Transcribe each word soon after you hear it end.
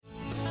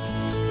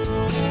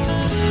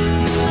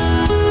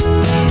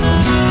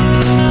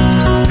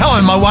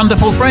my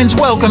wonderful friends.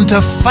 Welcome to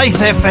Faith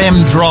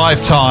FM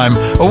Drive Time.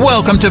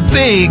 Welcome to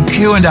Big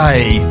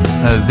Q&A.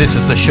 This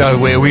is the show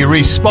where we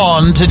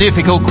respond to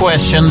difficult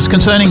questions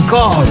concerning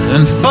God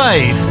and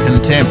faith,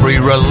 contemporary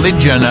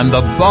religion and the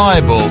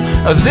Bible.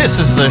 This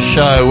is the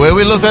show where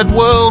we look at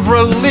world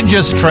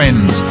religious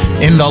trends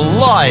in the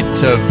light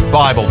of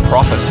Bible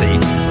prophecy.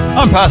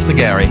 I'm Pastor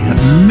Gary,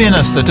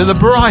 minister to the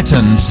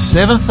Brighton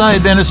Seventh-day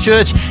Adventist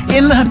Church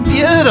in the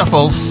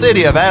beautiful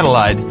city of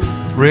Adelaide.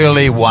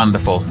 Really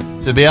wonderful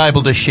to be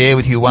able to share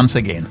with you once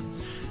again.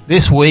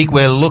 This week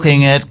we're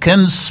looking at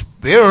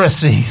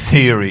conspiracy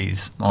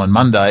theories. On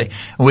Monday,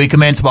 we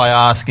commence by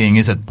asking,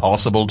 is it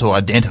possible to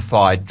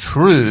identify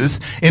truth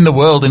in the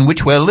world in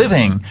which we're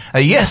living?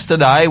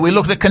 Yesterday we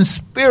looked at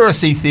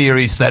conspiracy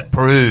theories that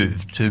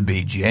proved to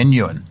be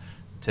genuine.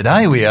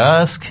 Today we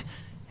ask,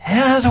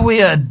 how do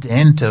we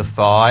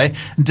identify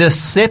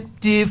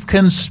deceptive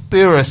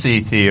conspiracy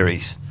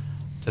theories?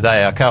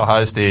 Today our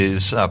co-host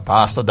is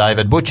Pastor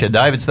David Butcher.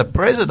 David's the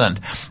president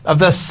of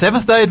the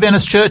Seventh-day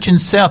Adventist Church in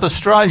South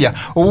Australia.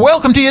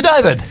 Welcome to you,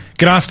 David.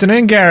 Good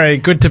afternoon, Gary.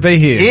 Good to be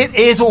here. It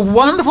is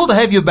wonderful to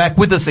have you back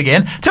with us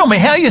again. Tell me,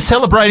 how are you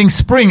celebrating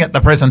spring at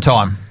the present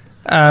time?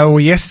 Well,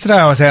 yesterday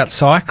I was out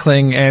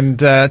cycling and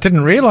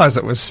didn't realise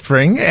it was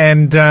spring,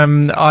 and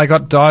I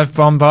got dive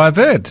bombed by a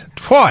bird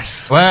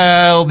twice.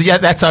 Well, yeah,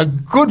 that's a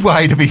good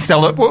way to be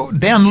celebrating.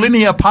 Down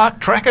Linear Park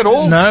track at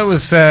all? No, it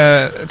was.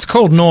 It's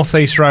called North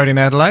East Road in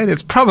Adelaide.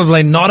 It's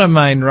probably not a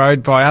main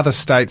road by other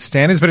state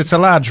standards, but it's a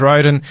large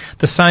road, and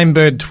the same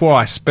bird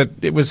twice, but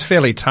it was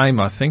fairly tame,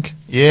 I think.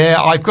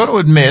 Yeah, I've got to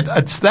admit,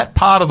 it's that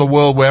part of the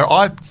world where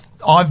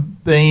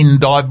I've been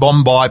dive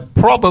bombed by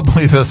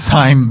probably the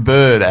same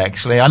bird,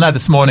 actually. I know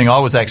this morning I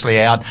was actually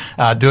out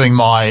doing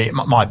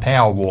my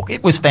power walk.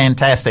 It was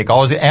fantastic. I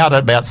was out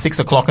at about 6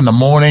 o'clock in the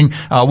morning,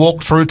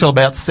 walked through till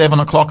about 7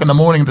 o'clock in the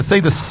morning to see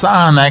the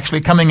sun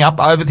actually coming up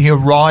over the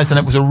horizon.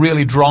 It was a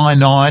really dry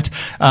night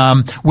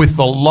with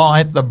the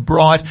light, the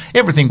bright.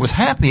 Everything was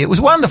happy. It was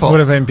wonderful. Would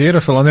have been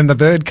beautiful. And then the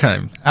bird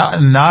came.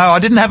 No, I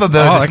didn't have a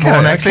bird this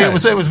morning. Actually,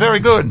 okay. It was very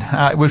good.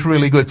 It was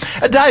really good.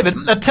 David,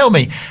 tell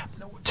me,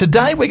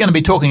 today we're going to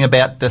be talking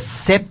about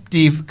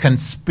deceptive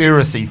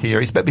conspiracy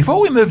theories, but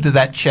before we move to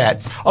that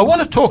chat, I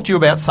want to talk to you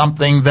about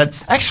something that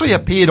actually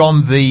appeared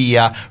on the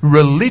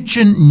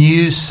Religion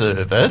News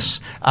Service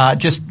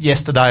just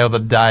yesterday or the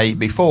day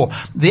before.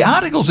 The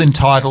article's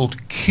entitled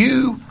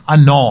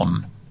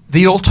QAnon,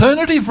 the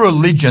alternative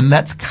religion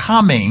that's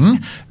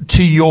coming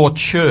to your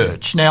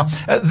church. Now,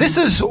 this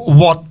is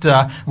what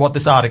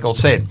this article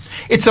said.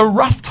 It's a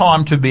rough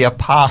time to be a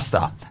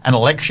pastor. An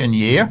election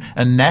year,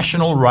 a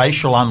national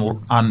racial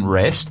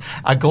unrest,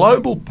 a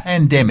global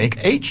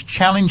pandemic, each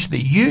challenge the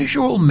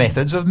usual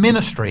methods of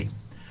ministry.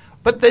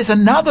 But there's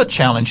another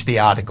challenge, the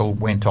article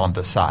went on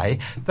to say,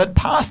 that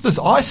pastors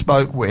I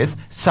spoke with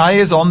say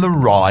is on the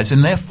rise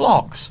in their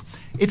flocks.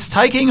 It's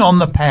taking on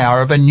the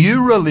power of a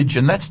new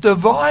religion that's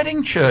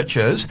dividing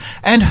churches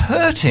and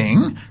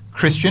hurting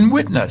Christian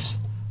witness.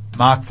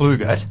 Mark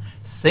Flugert,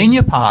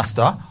 senior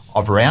pastor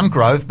of Round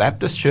Grove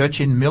Baptist Church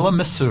in Miller,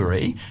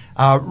 Missouri,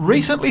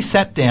 recently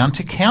sat down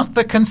to count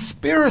the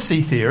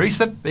conspiracy theories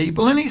that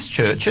people in his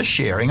church are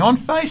sharing on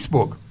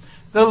Facebook.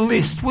 The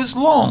list was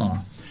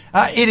long.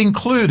 It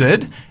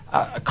included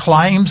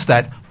claims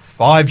that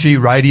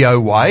 5G radio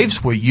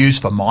waves were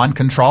used for mind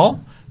control,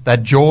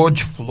 that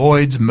George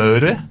Floyd's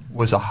murder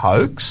was a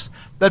hoax,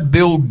 that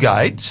Bill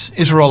Gates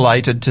is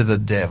related to the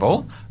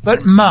devil,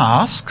 that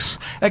masks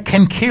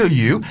can kill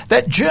you,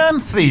 that germ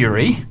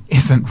theory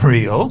isn't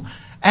real,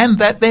 and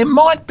that there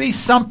might be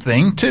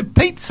something to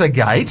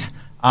Pizzagate.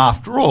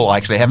 After all, I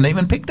actually haven't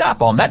even picked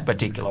up on that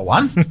particular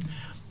one.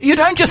 You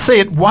don't just see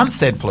it once,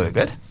 said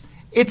Flugert.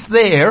 It's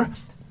there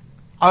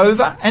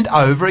over and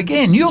over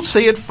again. You'll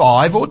see it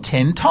 5 or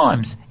 10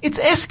 times. It's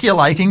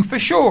escalating for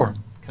sure.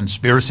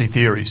 Conspiracy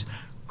theories,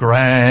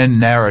 grand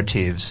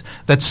narratives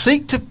that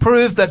seek to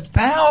prove that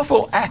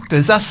powerful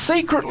actors are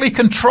secretly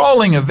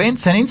controlling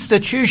events and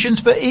institutions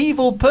for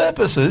evil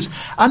purposes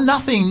are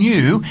nothing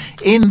new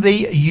in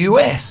the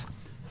US.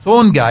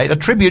 Thorngate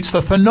attributes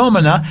the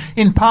phenomena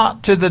in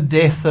part to the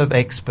death of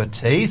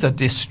expertise, a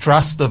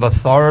distrust of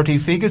authority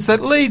figures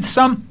that leads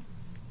some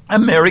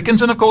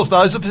Americans, and of course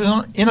those of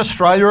us in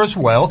Australia as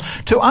well,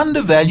 to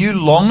undervalue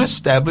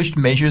long-established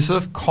measures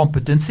of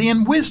competency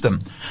and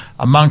wisdom.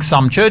 Among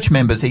some church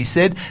members, he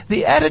said,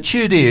 the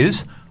attitude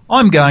is,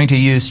 I'm going to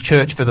use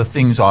church for the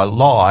things I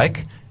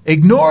like,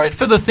 ignore it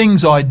for the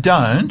things I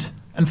don't,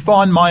 and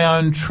find my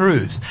own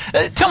truth.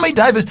 Tell me,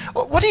 David,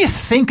 what do you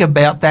think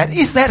about that?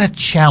 Is that a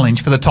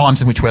challenge for the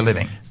times in which we're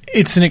living?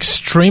 It's an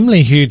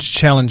extremely huge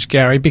challenge,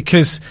 Gary,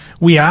 because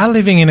we are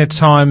living in a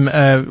time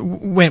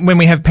when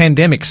we have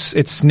pandemics.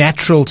 It's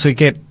natural to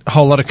get a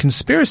whole lot of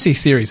conspiracy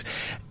theories.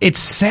 It's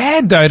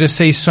sad, though, to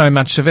see so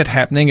much of it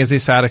happening, as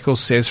this article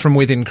says, from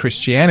within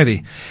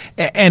Christianity.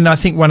 And I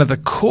think one of the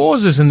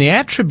causes and the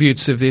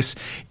attributes of this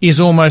is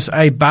almost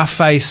a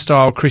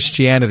buffet-style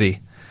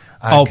Christianity.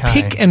 Okay. I'll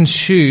pick and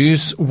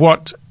choose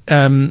what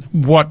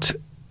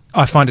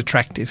I find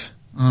attractive.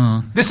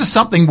 This is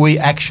something we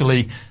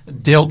actually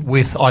dealt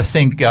with. I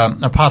think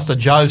Pastor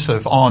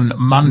Joseph on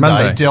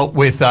Monday dealt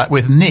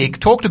with Nick,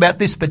 talked about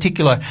this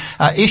particular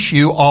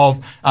issue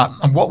of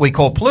what we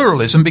call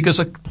pluralism,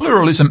 because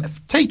pluralism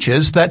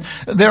teaches that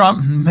there are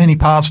many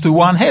paths to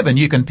one heaven.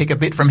 You can pick a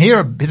bit from here,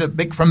 a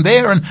bit from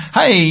there, and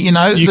hey,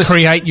 you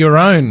create your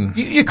own.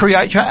 You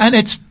create your, and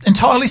it's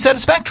entirely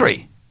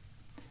satisfactory.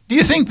 Do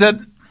you think that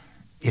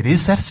it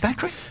is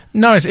satisfactory?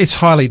 No, it's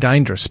highly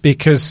dangerous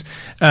because,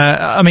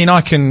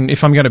 I can,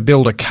 if I'm going to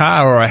build a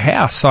car or a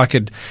house, I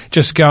could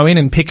just go in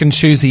and pick and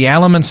choose the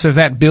elements of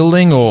that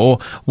building or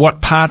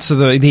what parts of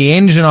the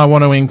engine I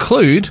want to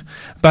include.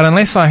 But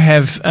unless I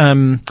have,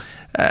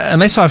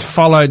 unless I've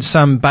followed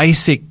some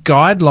basic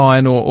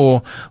guideline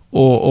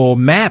or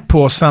map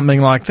or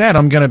something like that,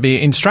 I'm going to be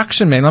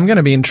instruction man. I'm going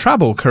to be in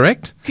trouble,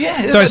 correct?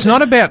 Yeah. So it's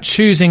not about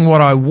choosing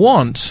what I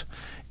want.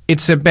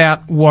 It's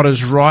about what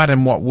is right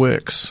and what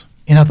works.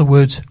 In other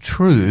words,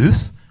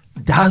 truth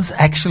does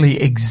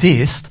actually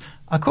exist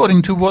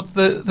according to what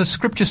the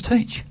scriptures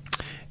teach.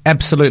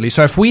 Absolutely.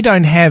 So if we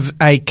don't have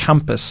a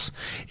compass,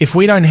 if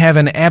we don't have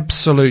an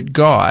absolute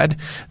guide,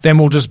 then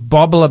we'll just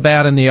bobble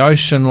about in the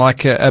ocean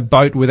like a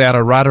boat without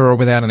a rudder or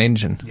without an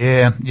engine.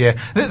 Yeah.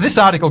 This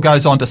article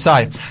goes on to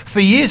say,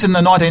 for years in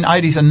the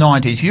 1980s and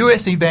 90s,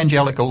 US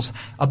evangelicals,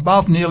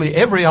 above nearly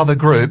every other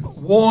group,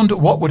 warned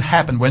what would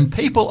happen when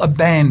people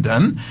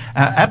abandon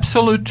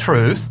absolute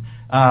truth,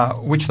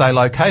 which they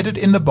located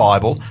in the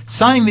Bible,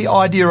 saying the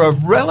idea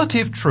of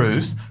relative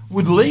truth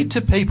would lead to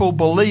people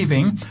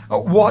believing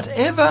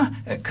whatever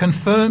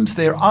confirms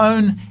their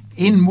own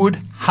inward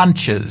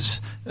hunches.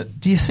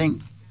 Do you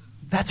think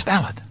that's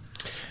valid?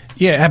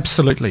 Yeah,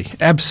 absolutely.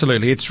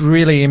 Absolutely. It's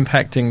really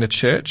impacting the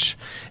church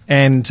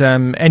and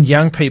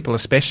young people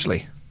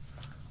especially.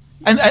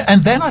 And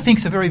that, I think,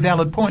 is a very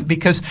valid point,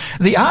 because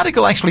the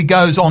article actually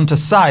goes on to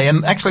say,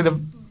 and actually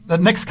the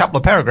next couple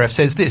of paragraphs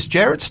says this: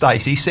 Jared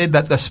Stacey said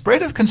that the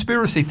spread of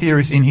conspiracy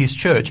theories in his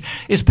church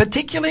is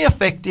particularly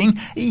affecting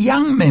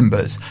young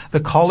members. The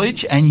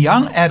college and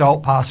young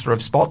adult pastor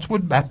of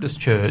Spotswood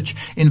Baptist Church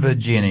in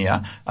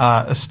Virginia,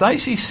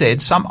 Stacey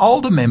said some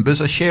older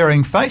members are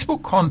sharing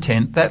Facebook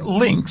content that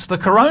links the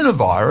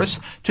coronavirus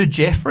to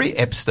Jeffrey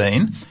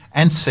Epstein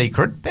and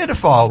secret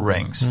pedophile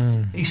rings.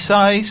 He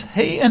says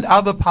he and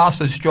other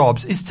pastors'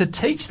 jobs is to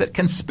teach that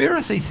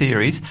conspiracy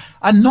theories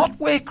are not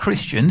where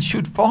Christians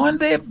should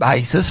find their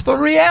basis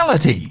for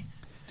reality.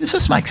 Does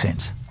this make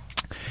sense?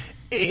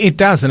 It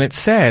does, and it's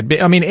sad.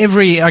 I mean,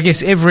 every age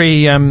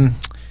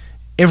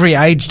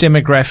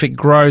demographic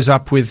grows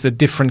up with a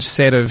different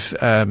set of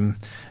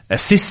a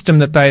system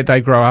that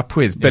they grow up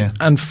with. But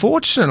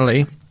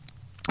unfortunately,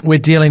 we're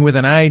dealing with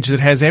an age that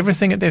has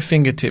everything at their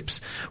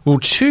fingertips, will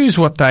choose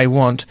what they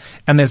want,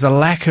 and there's a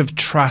lack of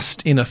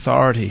trust in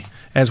authority,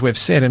 as we've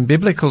said, in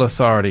biblical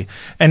authority.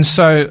 And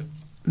so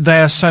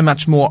they are so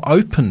much more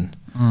open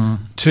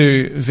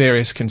to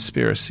various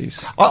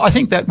conspiracies. I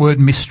think that word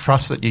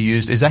mistrust that you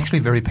used is actually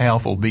very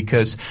powerful,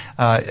 because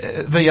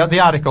the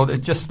article,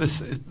 just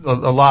the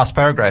last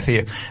paragraph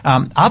here,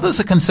 others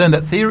are concerned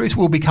that theories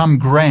will become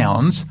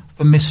grounds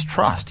for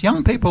mistrust.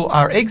 Young people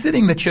are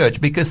exiting the church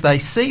because they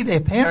see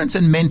their parents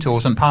and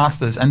mentors and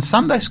pastors and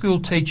Sunday school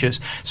teachers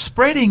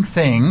spreading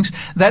things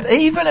that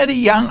even at a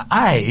young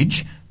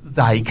age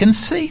they can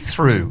see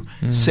through,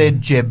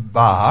 said Jeb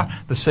Barr,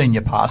 the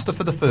senior pastor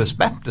for the First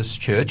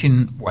Baptist Church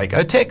in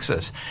Waco,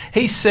 Texas.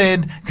 He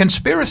said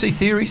conspiracy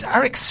theories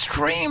are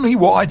extremely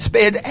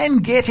widespread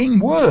and getting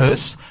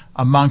worse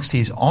amongst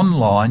his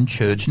online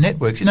church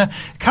networks.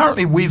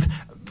 Currently we've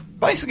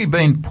basically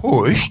been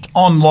pushed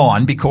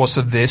online because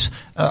of this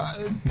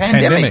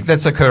pandemic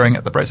that's occurring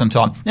at the present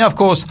time. Now, of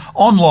course,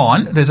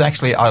 online, there's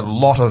actually a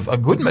lot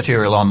of good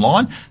material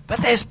online, but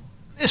there's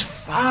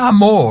far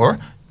more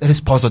that is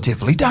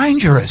positively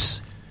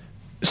dangerous.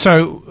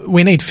 So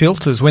we need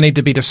filters. We need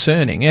to be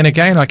discerning. And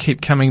again, I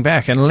keep coming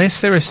back.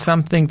 Unless there is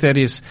something that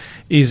is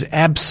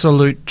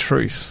absolute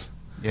truth,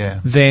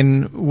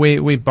 then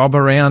we bob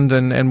around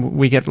and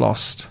we get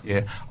lost.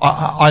 Yeah,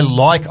 I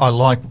like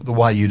the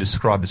way you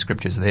describe the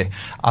scriptures there.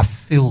 A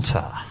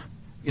filter.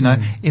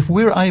 If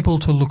we're able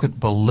to look at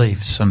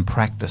beliefs and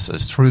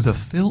practices through the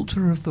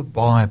filter of the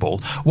Bible,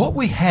 what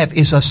we have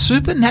is a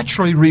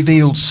supernaturally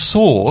revealed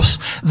source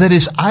that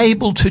is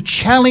able to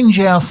challenge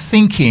our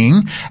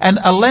thinking and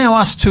allow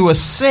us to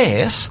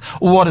assess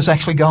what is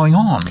actually going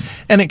on.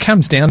 And it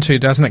comes down to,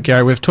 doesn't it,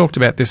 Gary? We've talked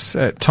about this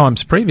at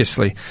times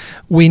previously.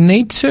 We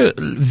need to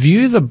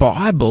view the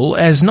Bible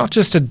as not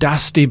just a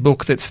dusty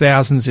book that's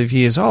thousands of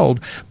years old,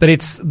 but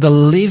it's the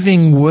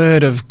living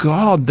Word of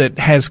God that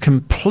has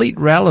complete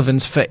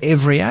relevance for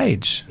every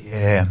age.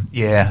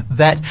 Yeah.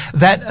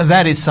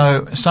 That is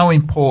so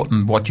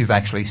important, what you've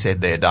actually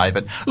said there,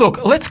 David.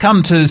 Look, let's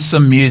come to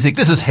some music.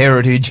 This is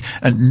Heritage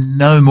and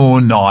No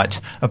More Night.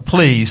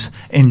 Please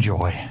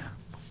enjoy.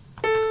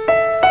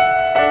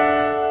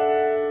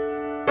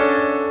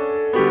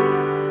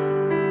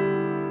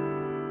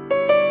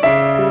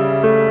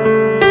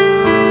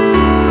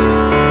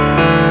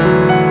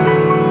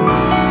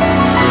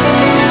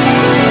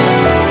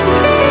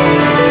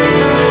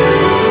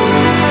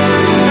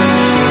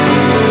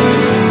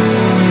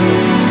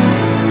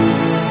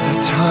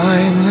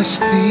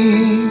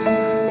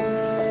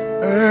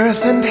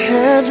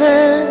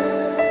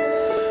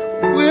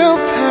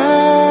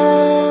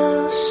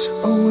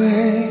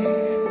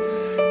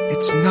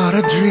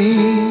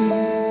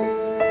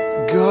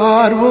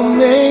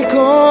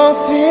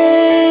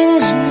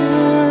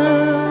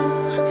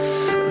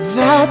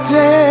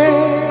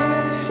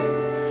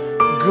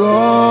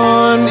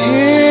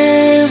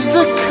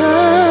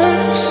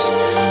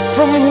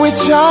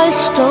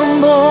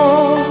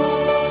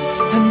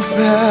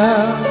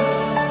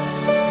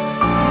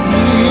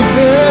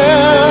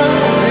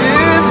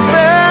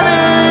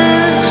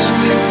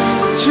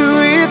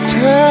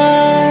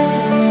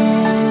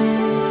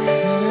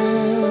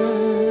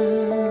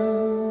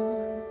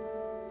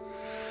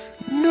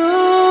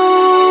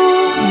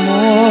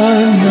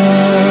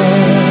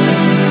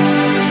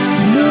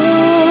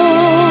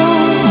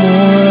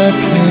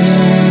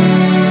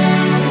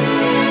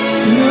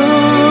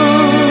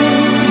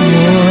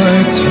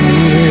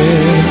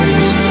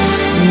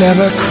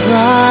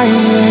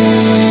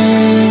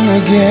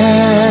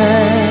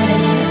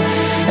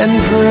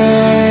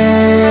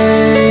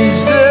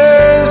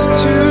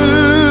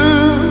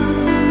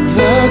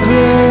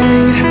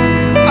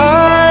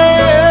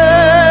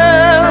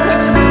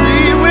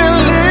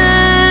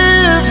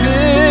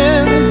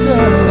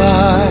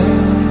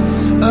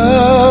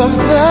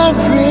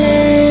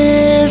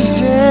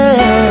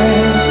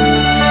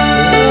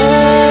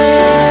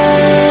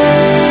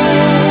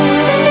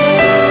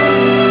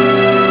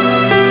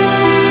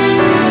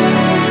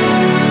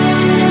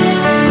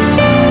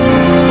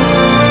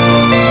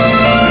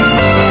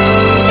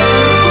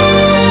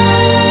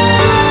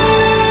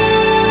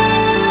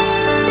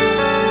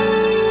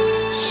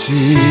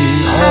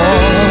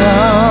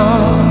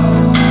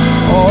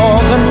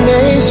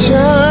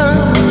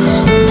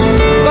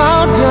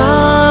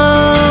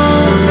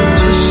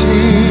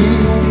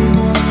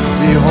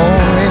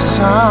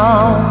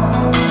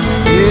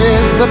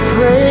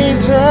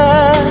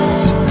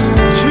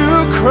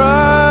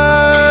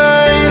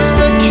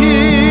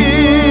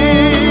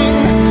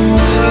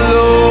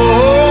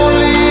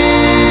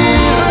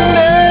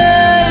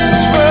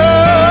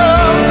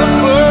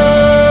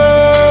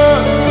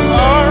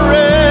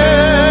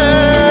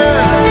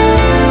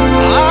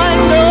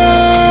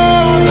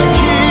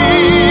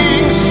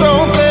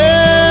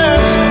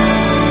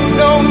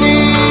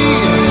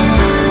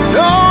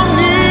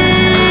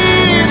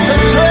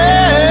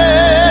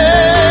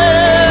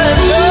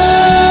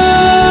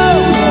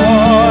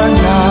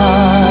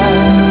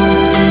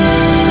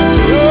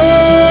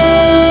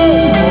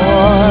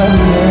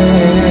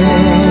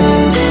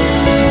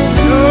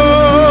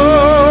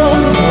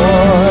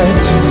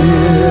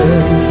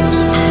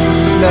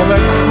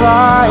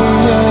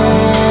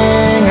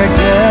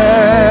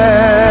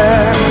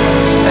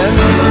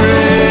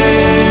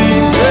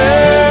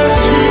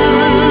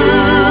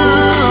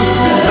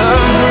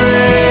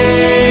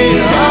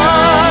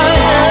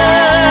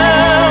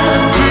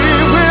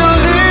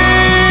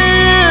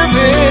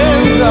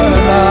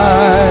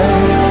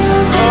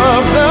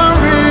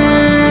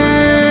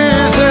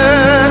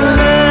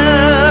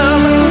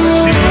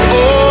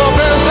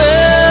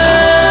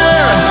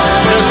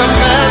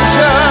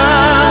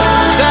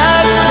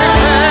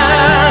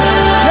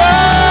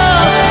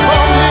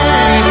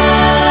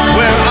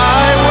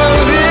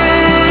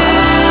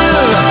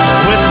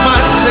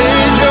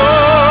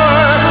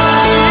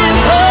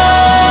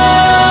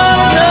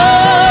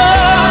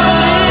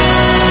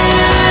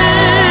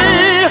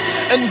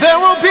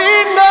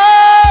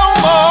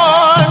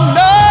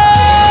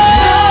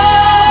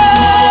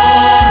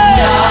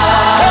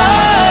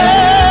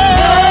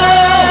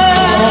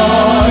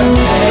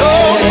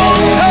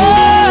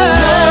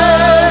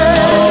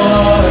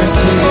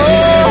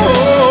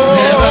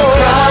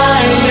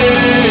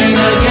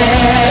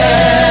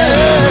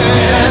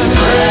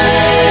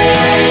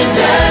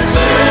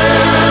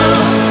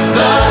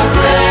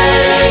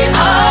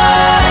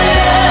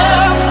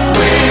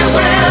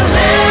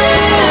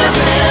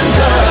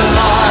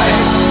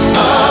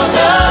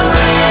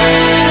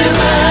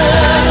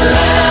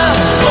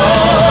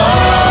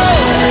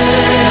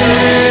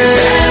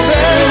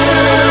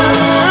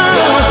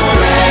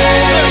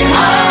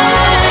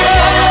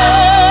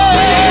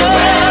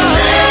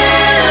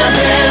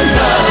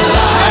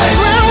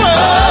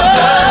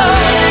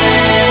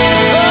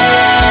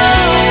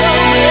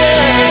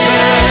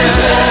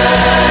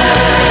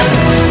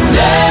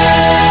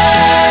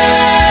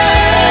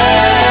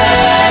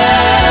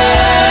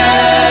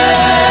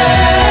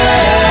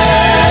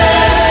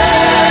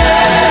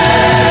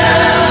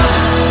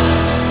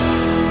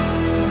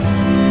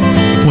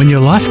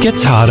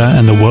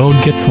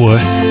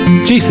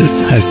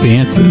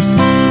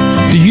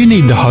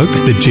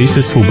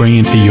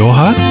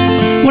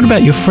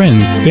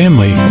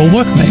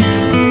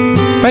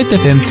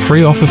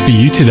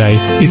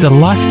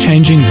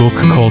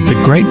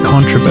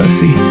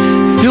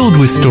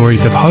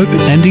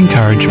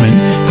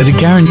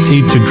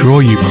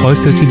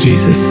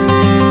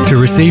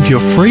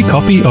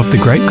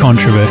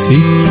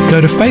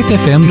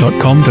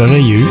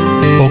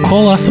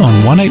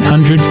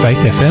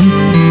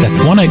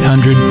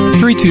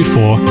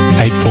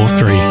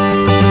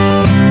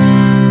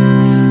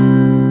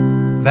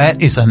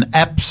 That is an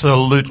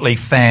absolutely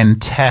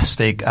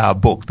fantastic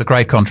book, The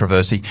Great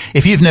Controversy.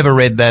 If you've never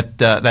read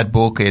that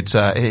book, it's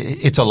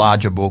a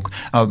larger book.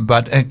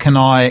 But can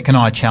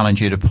I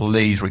challenge you to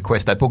please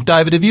request that book,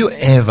 David? Have you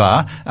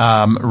ever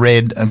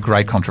read A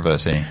Great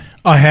Controversy?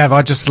 I have.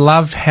 I just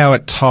love how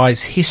it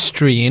ties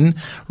history in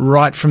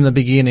right from the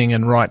beginning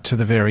and right to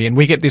the very end.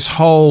 We get this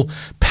whole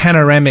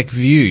panoramic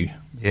view.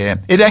 Yeah,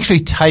 it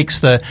actually takes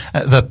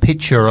the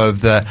picture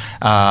of the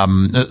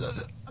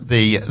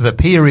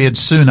period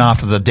soon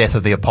after the death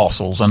of the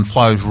apostles and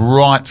flows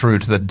right through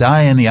to the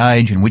day and the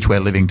age in which we're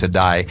living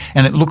today.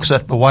 And it looks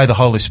at the way the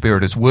Holy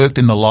Spirit has worked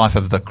in the life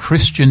of the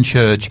Christian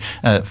church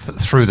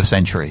through the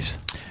centuries.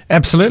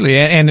 Absolutely.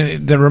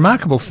 And the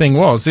remarkable thing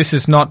was, this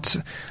is not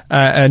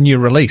a new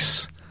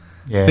release.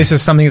 Yeah. This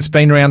is something that's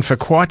been around for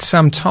quite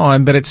some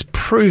time, but it's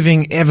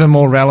proving ever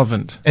more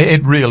relevant.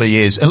 It really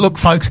is. And look,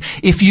 folks,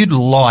 if you'd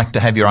like to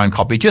have your own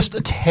copy, just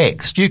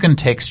text. You can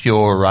text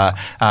your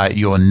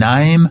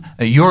name,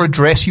 your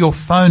address, your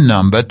phone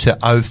number to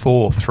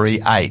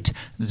 0438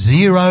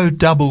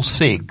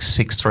 066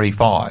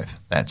 635.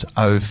 That's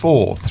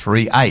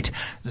 0438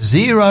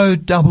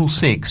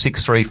 066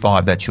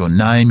 635. That's your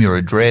name, your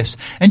address,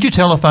 and your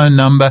telephone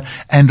number,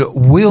 and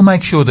we'll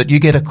make sure that you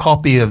get a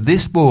copy of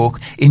this book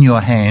in your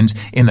hands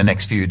in the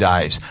next few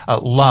days.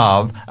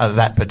 Love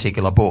that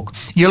particular book.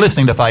 You're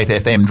listening to Faith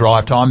FM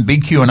Drive Time,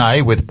 Big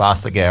Q&A with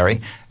Pastor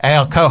Gary.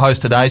 Our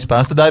co-host today is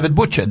Pastor David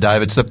Butcher.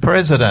 David's the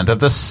president of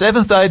the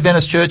Seventh-day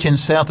Adventist Church in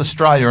South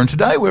Australia, and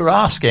today we're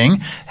asking,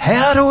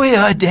 how do we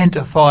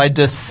identify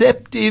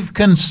deceptive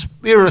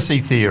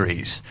conspiracy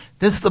theories?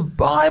 Does the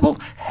Bible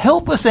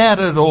help us out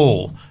at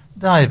all?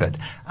 David,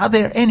 are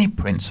there any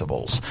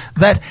principles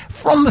that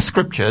from the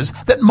Scriptures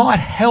that might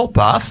help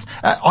us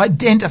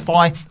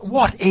identify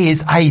what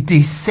is a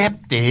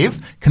deceptive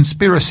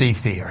conspiracy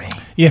theory?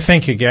 Yeah,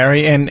 thank you,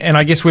 Gary. And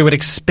I guess we would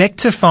expect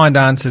to find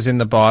answers in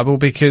the Bible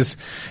because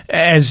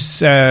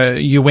as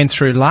you went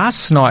through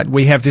last night,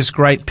 we have this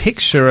great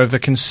picture of a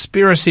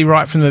conspiracy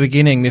right from the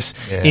beginning, this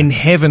in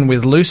heaven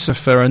with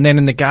Lucifer and then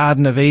in the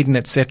Garden of Eden,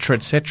 etc.,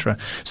 etc.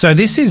 So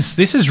this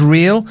is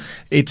real,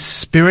 it's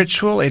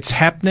spiritual, it's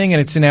happening,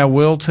 and it's in our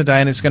world today,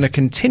 and it's going to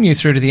continue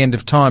through to the end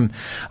of time.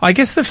 I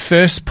guess the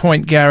first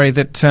point, Gary,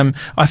 that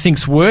I think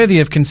is worthy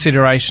of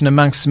consideration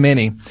amongst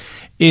many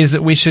is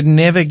that we should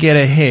never get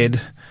ahead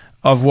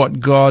of what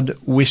God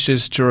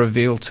wishes to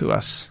reveal to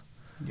us.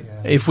 Yeah.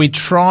 If we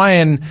try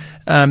and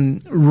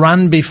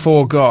run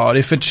before God,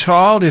 if a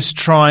child is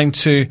trying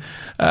to,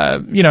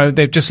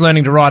 they're just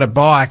learning to ride a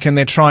bike and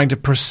they're trying to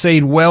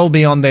proceed well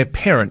beyond their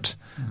parent,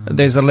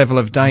 there's a level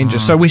of danger.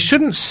 So we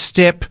shouldn't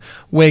step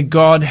where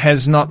God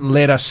has not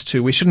led us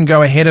to. We shouldn't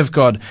go ahead of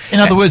God. In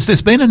other words,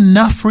 there's been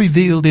enough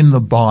revealed in the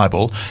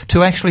Bible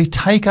to actually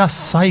take us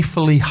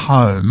safely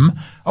home.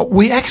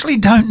 We actually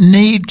don't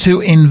need to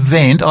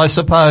invent, I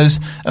suppose,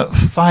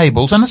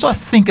 fables. And as I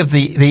think of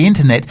the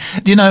internet,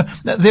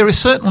 there are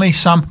certainly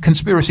some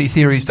conspiracy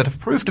theories that have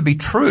proved to be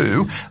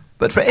true.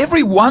 But for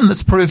every one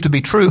that's proved to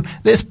be true,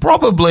 there's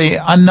probably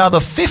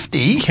another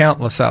 50.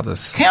 Countless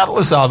others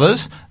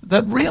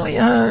that really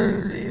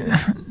are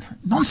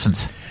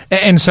nonsense.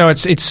 And so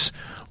it's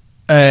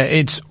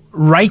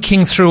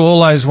raking through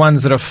all those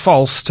ones that are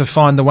false to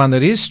find the one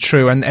that is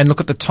true, and look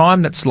at the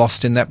time that's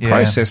lost in that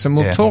process, and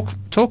we'll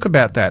talk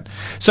about that.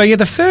 So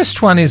the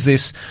first one is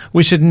this: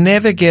 we should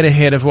never get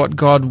ahead of what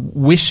God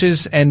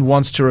wishes and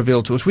wants to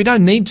reveal to us. We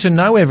don't need to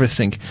know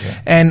everything.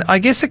 And I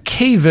guess a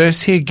key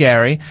verse here,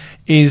 Gary,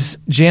 is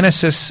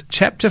Genesis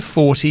chapter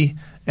 40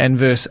 and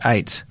verse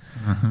 8.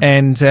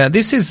 And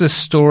this is the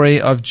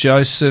story of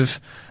Joseph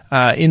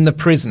in the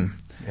prison.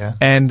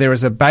 And there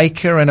is a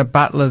baker and a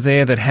butler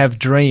there that have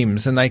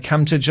dreams, and they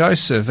come to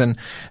Joseph. And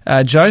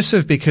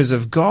Joseph, because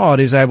of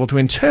God, is able to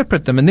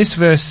interpret them. And this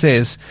verse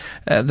says,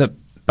 the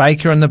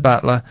baker and the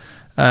butler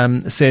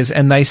says,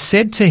 and they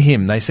said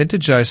to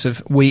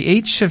Joseph, we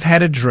each have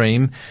had a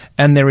dream,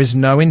 and there is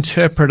no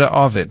interpreter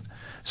of it.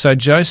 So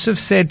Joseph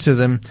said to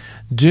them,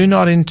 do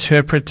not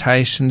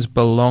interpretations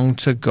belong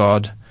to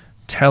God?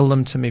 Tell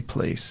them to me,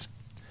 please.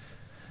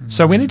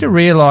 So we need to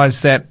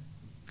realize that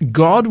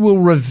God will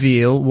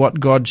reveal what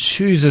God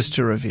chooses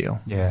to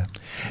reveal. Yeah.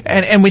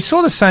 And we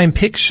saw the same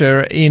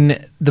picture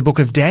in the book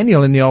of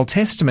Daniel in the Old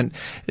Testament,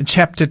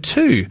 chapter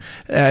 2.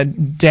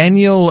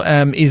 Daniel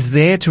is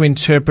there to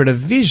interpret a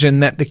vision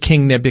that the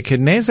king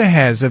Nebuchadnezzar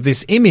has of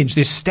this image,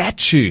 this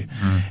statue.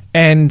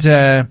 And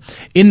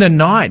in the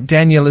night,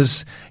 Daniel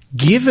is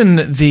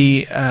given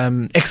the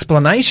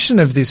explanation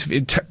of this.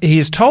 He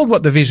is told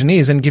what the vision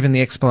is and given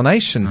the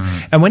explanation.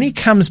 And when he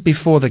comes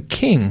before the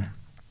king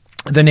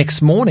the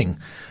next morning,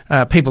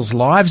 people's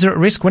lives are at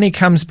risk. When he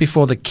comes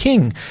before the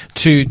king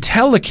to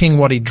tell the king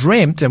what he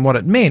dreamt and what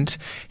it meant,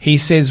 he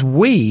says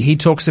he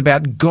talks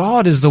about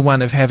God as the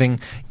one of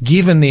having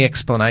given the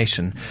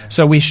explanation.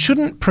 So we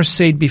shouldn't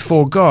proceed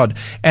before God.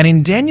 And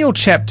in Daniel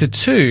chapter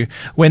 2,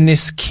 when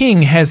this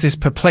king has this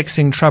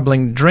perplexing,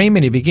 troubling dream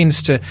and he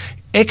begins to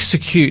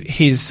execute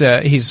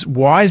his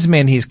wise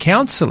men, his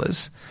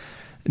counselors,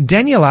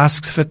 Daniel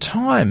asks for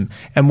time.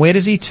 And where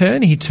does he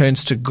turn? He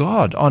turns to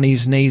God on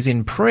his knees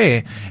in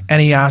prayer,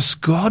 and he asks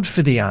God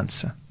for the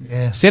answer.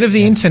 Yeah. Instead of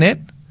the internet.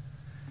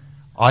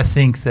 I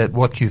think that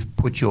what you've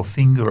put your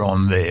finger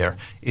on there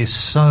is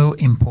so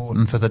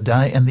important for the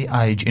day and the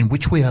age in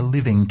which we are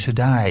living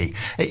today.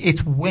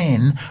 It's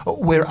when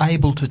we're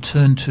able to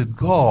turn to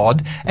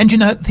God, and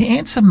the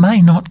answer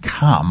may not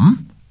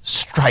come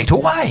straight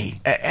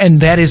away. And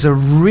that is a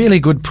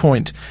really good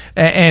point.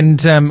 And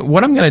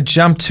what I'm going to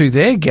jump to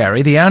there,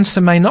 Gary, the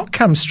answer may not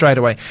come straight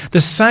away. The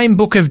same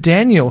book of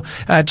Daniel,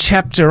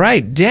 chapter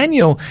 8,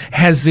 Daniel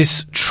has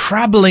this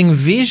troubling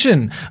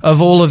vision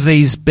of all of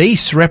these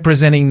beasts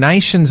representing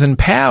nations and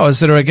powers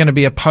that are going to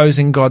be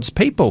opposing God's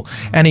people.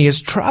 And he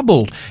is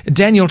troubled.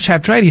 Daniel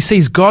chapter 8, he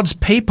sees God's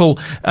people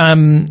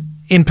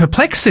in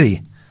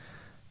perplexity.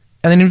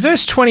 And then in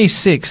verse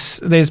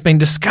 26, there's been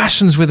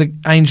discussions with the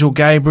angel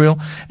Gabriel,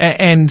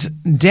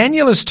 and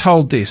Daniel is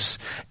told this,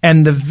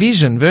 and the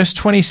vision, verse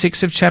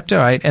 26 of chapter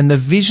 8, and the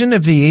vision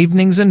of the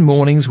evenings and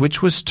mornings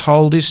which was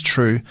told is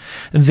true.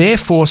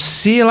 Therefore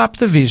seal up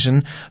the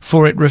vision,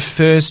 for it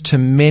refers to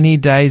many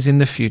days in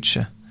the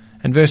future.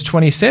 And verse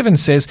 27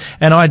 says,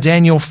 and I,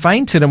 Daniel,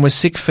 fainted and was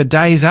sick for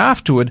days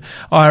afterward.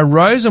 I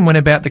arose and went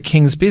about the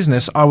king's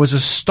business. I was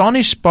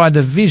astonished by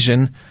the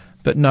vision,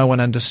 but no one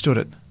understood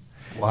it.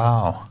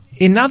 Wow.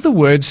 In other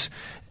words,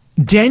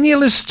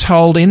 Daniel is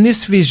told in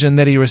this vision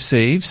that he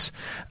receives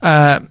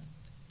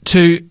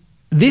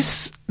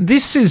this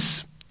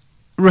is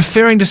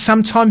referring to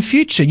some time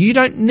future. You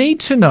don't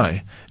need to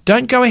know.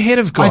 Don't go ahead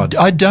of God.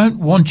 I don't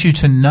want you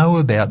to know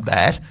about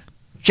that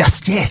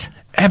just yet.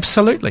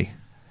 Absolutely.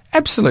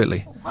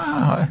 Absolutely.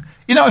 Wow.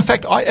 In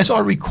fact, as I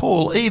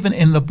recall, even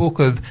in the book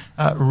of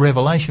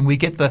Revelation, we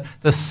get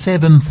the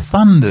seven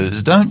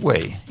thunders, don't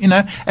we?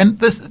 And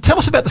tell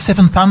us about the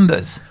seven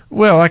thunders.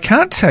 Well, I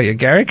can't tell you,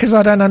 Gary, because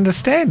I don't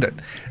understand it.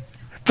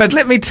 But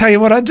let me tell you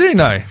what I do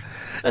know.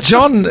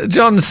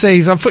 John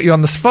sees, I put you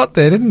on the spot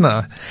there, didn't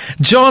I?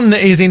 John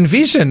is in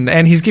vision,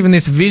 and he's given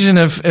this vision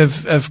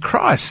of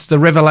Christ, the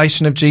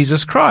revelation of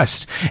Jesus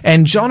Christ.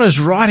 And John is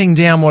writing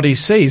down what he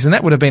sees, and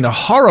that would have been a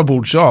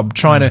horrible job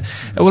it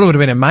would have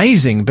been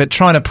amazing, but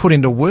trying to put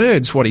into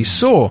words what he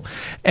saw.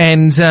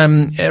 And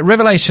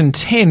Revelation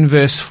 10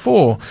 verse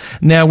 4,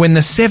 now when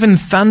the seven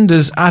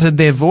thunders uttered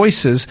their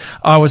voices,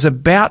 I was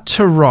about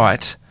to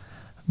write,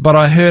 but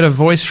I heard a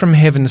voice from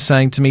heaven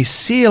saying to me,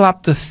 seal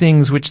up the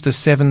things which the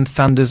seven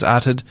thunders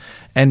uttered,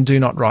 and do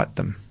not write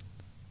them.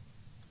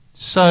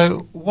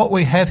 So what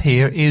we have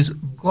here is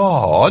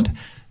God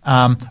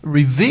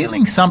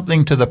revealing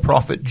something to the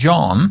prophet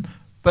John,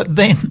 but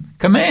then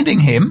commanding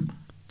him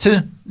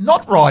to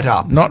not write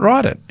up. Not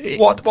write it.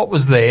 What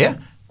was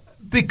there,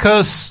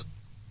 because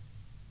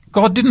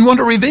God didn't want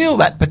to reveal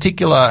that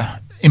particular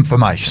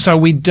information. So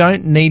we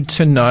don't need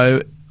to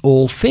know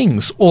all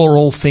things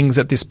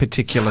at this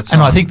particular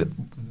time. And I think that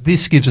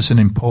this gives us an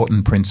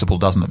important principle,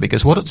 doesn't it?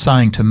 Because what it's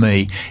saying to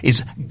me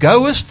is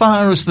go as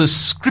far as the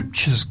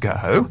scriptures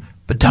go,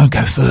 but don't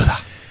go further.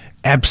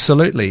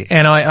 Absolutely.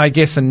 And I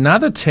guess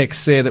another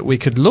text there that we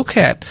could look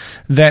at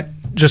that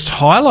just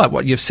highlight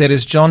what you've said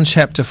is John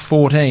chapter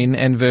 14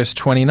 and verse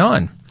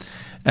 29.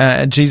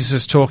 Jesus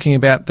is talking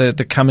about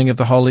the coming of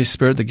the Holy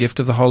Spirit, the gift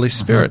of the Holy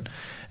Spirit.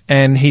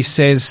 And he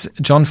says,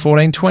 John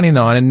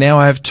 14:29, and now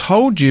I have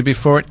told you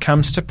before it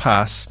comes to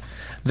pass,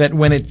 that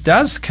when it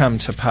does come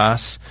to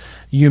pass,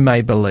 you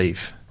may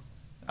believe.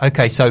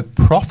 Okay, so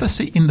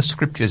prophecy in the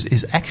scriptures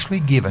is actually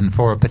given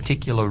for a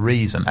particular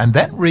reason. And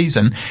that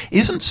reason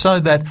isn't so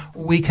that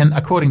we can,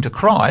 according to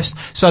Christ,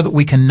 so that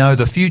we can know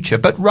the future,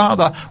 but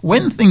rather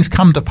when things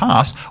come to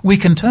pass, we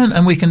can turn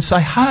and we can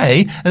say,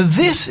 hey,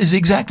 this is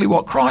exactly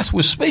what Christ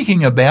was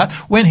speaking about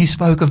when he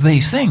spoke of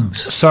these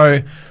things.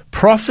 So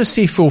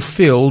prophecy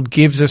fulfilled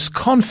gives us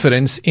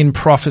confidence in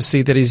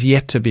prophecy that is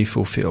yet to be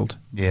fulfilled.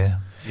 Yeah.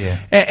 Yeah.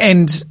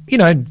 And,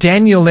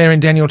 Daniel there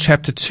in Daniel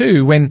chapter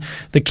 2, when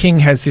the king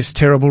has this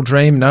terrible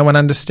dream, no one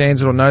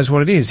understands it or knows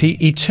what it is,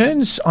 he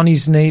turns on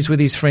his knees with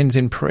his friends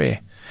in prayer.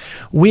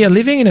 We are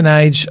living in an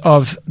age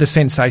of the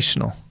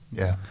sensational.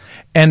 Yeah.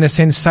 And the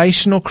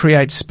sensational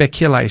creates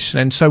speculation.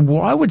 And so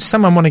why would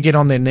someone want to get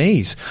on their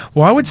knees?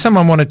 Why would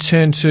someone want to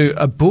turn to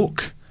a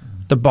book,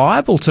 the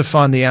Bible, to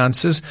find the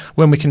answers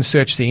when we can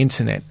search the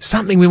internet?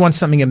 We want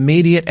something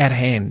immediate at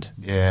hand.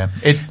 Yeah.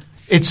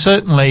 It's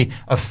certainly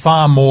a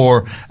far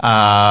more,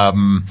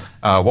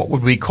 what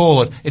would we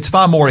call it? It's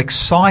far more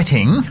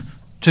exciting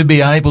to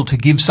be able to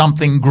give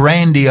something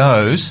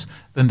grandiose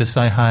than to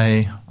say,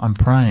 hey, I'm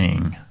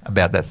praying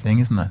about that thing,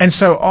 isn't it? And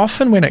so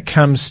often when it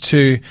comes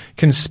to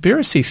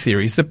conspiracy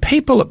theories, the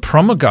people that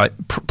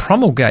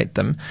promulgate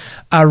them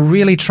are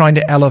really trying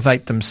to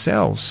elevate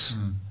themselves.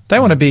 They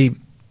want to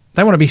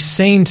be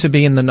seen to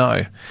be in the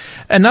know.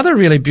 Another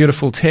really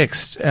beautiful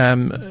text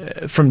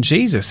from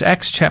Jesus,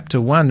 Acts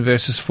chapter 1,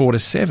 verses 4 to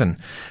 7.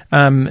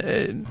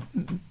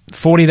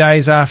 40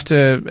 days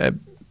after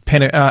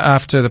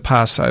after the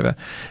Passover,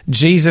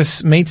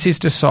 Jesus meets his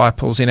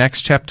disciples in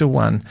Acts chapter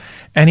 1,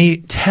 and he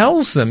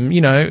tells them,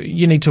 you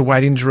need to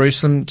wait in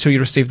Jerusalem till you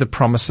receive the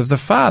promise of the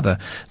Father,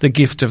 the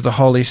gift of the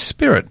Holy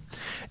Spirit.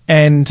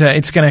 And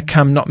it's going to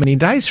come not many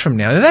days from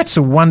now. Now, that's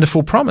a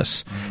wonderful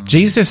promise.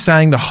 Jesus is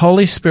saying the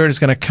Holy Spirit is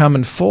going to come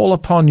and fall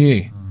upon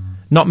you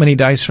not many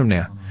days from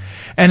now.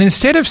 And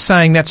instead of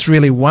saying that's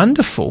really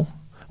wonderful,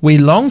 we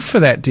long for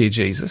that, dear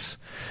Jesus,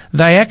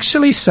 they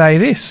actually say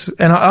this.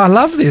 And I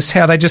love this,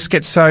 how they just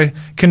get so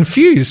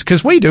confused,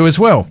 because we do as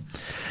well.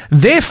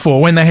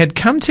 Therefore, when they had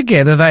come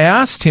together, they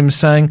asked him,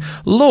 saying,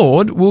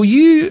 Lord, will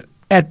you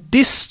at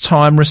this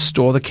time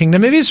restore the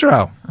kingdom of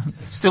Israel?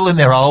 Still in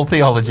their old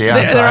theology,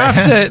 aren't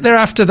they? They're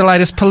after the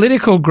latest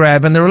political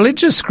grab and the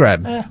religious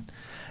grab. Yeah.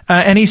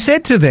 And he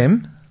said to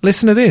them,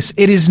 listen to this,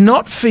 it is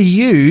not for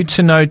you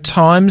to know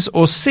times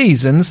or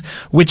seasons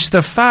which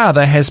the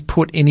Father has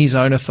put in his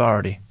own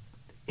authority.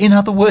 In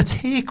other words,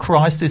 here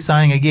Christ is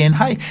saying again,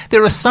 hey,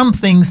 there are some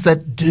things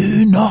that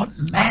do not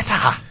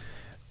matter.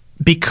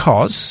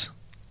 Because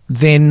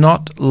they're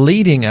not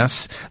leading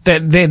us, they're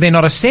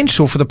not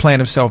essential for the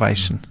plan of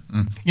salvation.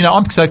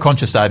 I'm so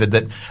conscious, David,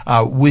 that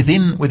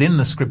within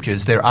the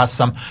Scriptures there are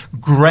some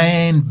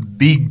grand,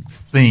 big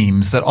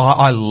themes that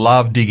I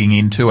love digging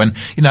into. And,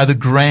 the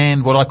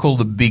grand, what I call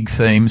the big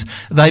themes,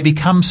 they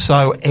become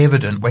so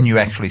evident when you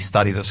actually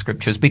study the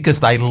Scriptures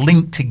because they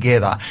link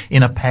together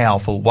in a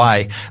powerful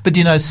way. But,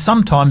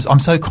 sometimes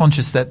I'm so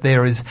conscious that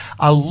there's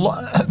a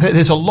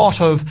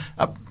lot of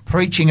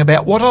preaching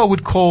about what I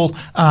would call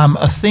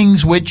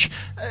things which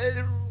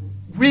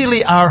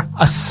really are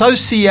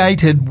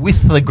associated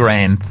with the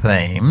grand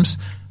themes,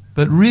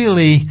 but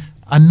really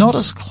are not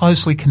as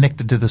closely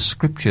connected to the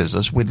Scriptures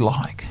as we'd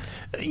like.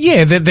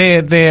 Yeah,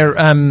 they're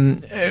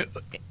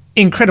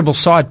incredible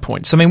side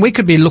points. I mean, we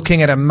could be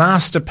looking at a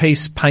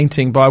masterpiece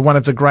painting by one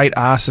of the great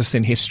artists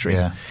in history,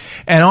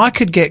 and I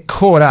could get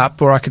caught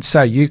up, or I could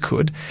say you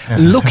could,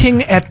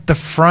 looking at the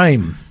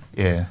frame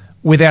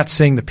without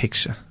seeing the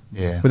picture.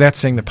 Without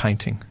seeing the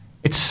painting.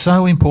 It's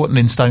so important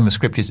in studying the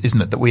Scriptures,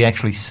 isn't it, that we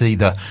actually see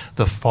the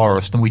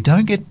forest and we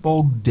don't get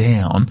bogged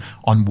down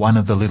on one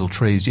of the little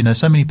trees.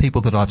 So many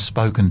people that I've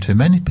spoken to,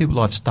 many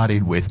people I've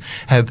studied with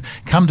have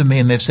come to me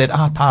and they've said,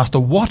 Pastor,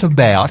 what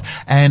about?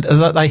 And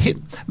they hit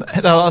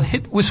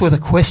us with a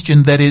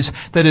question that is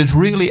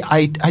really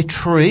a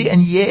tree.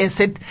 And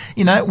said,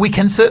 we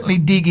can certainly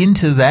dig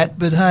into that,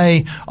 but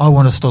hey, I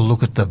want us to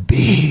look at the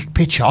big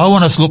picture. I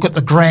want us to look at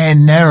the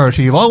grand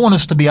narrative. I want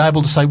us to be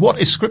able to say, what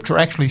is Scripture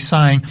actually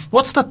saying?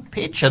 What's the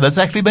picture that's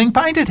actually being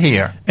painted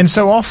here? And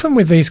so often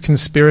with these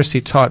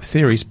conspiracy type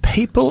theories,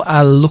 people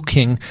are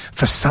looking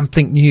for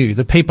something new,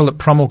 the people that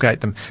promulgate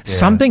them,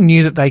 something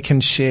new that they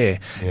can share,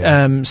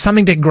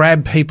 something to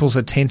grab people's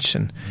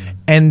attention.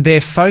 And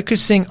they're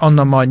focusing on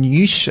the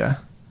minutiae,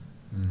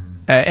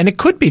 and it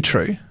could be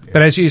true,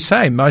 but as you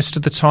say, most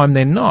of the time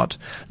they're not.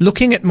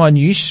 Looking at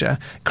minutiae,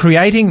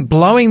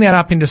 blowing that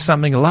up into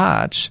something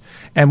large,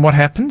 and what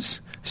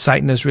happens?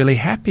 Satan is really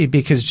happy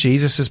because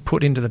Jesus is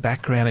put into the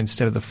background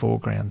instead of the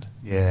foreground.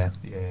 Yeah.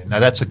 No,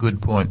 that's a good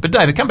point. But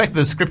David, come back to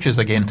the Scriptures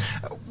again.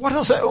 What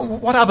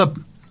other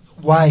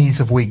ways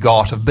have we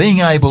got of being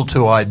able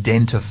to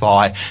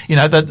identify,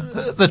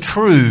 the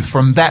true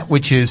from that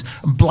which is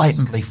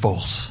blatantly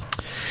false?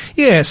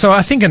 Yeah, so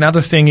I think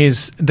another thing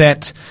is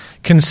that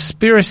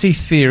conspiracy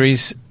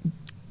theories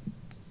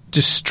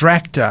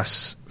distract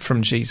us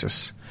from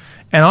Jesus.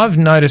 And I've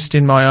noticed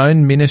in my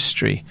own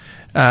ministry,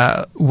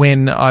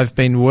 when I've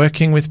been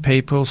working with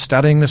people,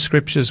 studying the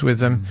Scriptures with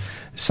them,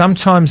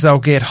 sometimes they'll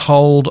get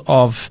hold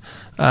of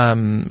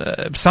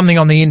something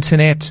on the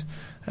internet,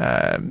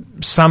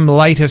 some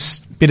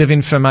latest bit of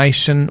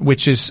information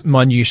which is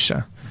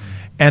minutiae,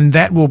 and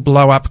that will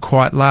blow up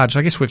quite large.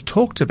 I guess we've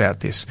talked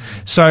about this.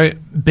 So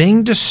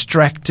being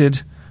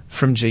distracted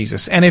from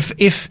Jesus. And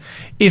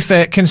if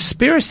a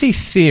conspiracy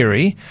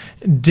theory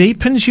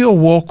deepens your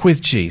walk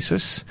with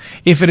Jesus,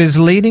 if it is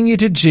leading you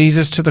to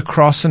Jesus, to the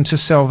cross and to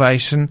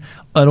salvation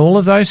and all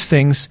of those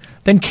things,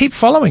 then keep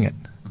following it.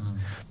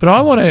 But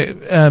I want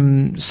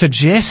to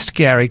suggest,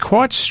 Gary,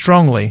 quite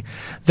strongly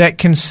that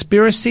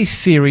conspiracy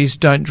theories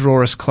don't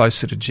draw us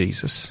closer to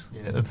Jesus.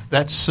 Yeah,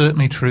 that's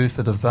certainly true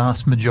for the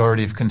vast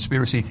majority of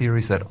conspiracy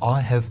theories that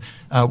I have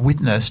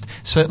witnessed,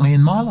 certainly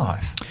in my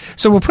life.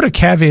 So we'll put a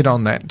caveat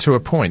on that to a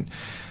point.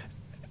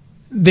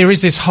 There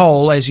is this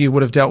whole, as you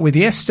would have dealt with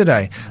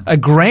yesterday, a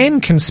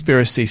grand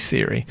conspiracy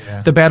theory,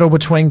 the battle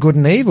between good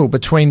and evil,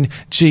 between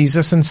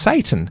Jesus and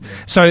Satan.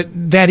 So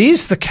that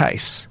is the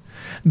case.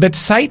 But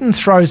Satan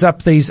throws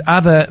up these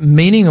other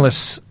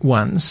meaningless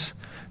ones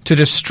to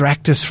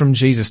distract us from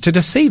Jesus, to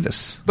deceive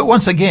us. But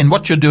once again,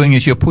 what you're doing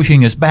is you're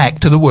pushing us back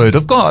to the Word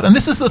of God. And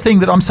this is the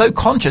thing that I'm so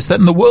conscious that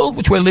in the world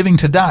which we're living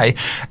today,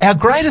 our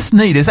greatest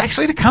need is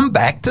actually to come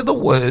back to the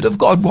Word of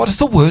God. What is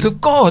the Word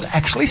of God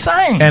actually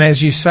saying? And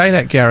as you say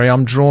that, Gary,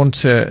 I'm drawn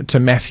to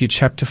Matthew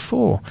chapter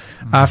 4.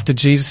 After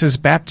Jesus'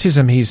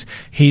 baptism,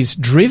 he's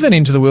driven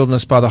into the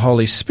wilderness by the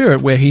Holy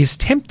Spirit, where he's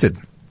tempted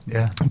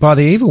by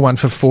the evil one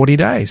for 40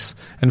 days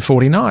and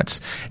 40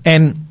 nights.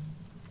 And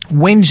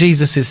when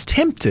Jesus is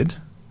tempted,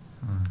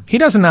 he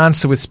doesn't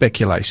answer with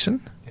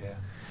speculation.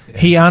 Yeah.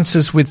 He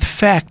answers with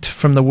fact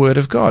from the Word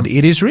of God.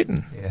 It is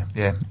written.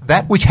 Yeah.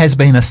 That which has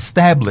been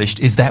established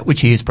is that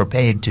which he is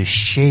prepared to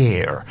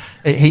share,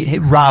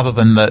 rather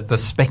than the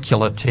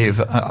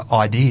speculative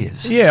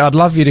ideas. Yeah, I'd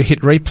love you to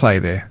hit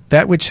replay there.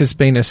 That which has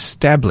been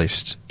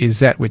established is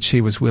that which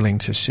he was willing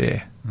to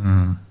share.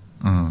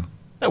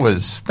 That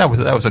was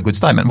a good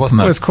statement,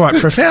 wasn't it? It was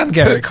quite profound,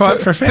 Gary, quite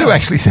profound. Who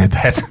actually said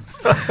that?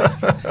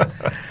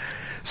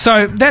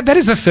 So that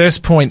is the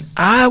first point.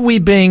 Are we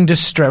being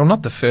distracted? Well,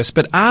 not the first,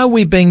 but are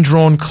we being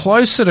drawn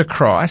closer to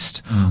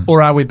Christ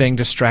or are we being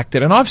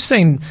distracted? And I've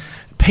seen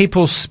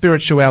people's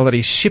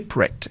spirituality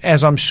shipwrecked,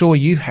 as I'm sure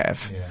you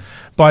have,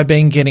 by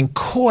getting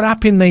caught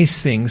up in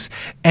these things.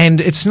 And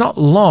it's not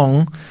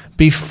long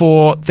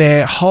before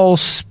their whole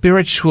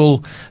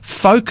spiritual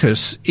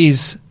focus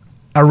is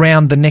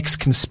around the next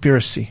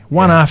conspiracy,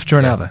 one after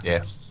another.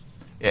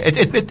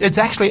 It's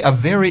actually a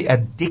very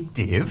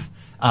addictive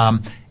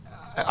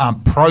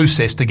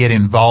process to get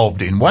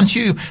involved in. Once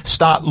you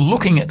start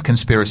looking at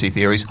conspiracy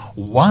theories,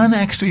 one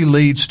actually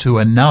leads to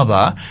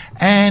another,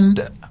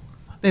 and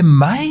there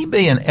may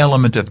be an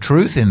element of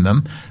truth in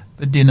them,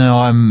 but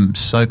I'm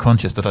so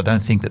conscious that I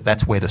don't think that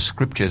that's where the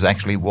scriptures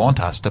actually want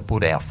us to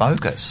put our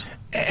focus.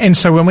 And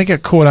so when we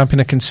get caught up in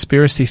a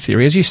conspiracy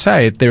theory, as you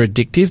say, they're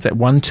addictive, that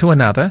one to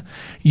another,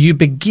 you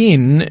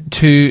begin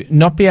to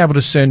not be able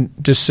to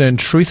discern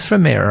truth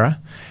from error,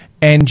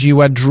 and you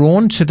are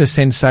drawn to the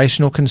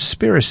sensational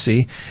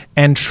conspiracy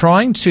and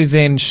trying to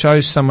then show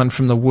someone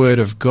from the Word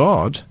of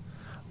God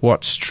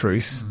what's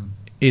truth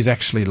is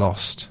actually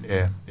lost.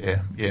 Yeah.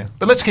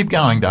 But let's keep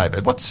going,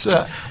 David. What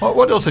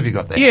else have you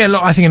got there? Yeah,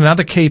 look, I think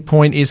another key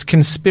point is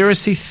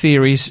conspiracy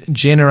theories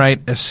generate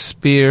a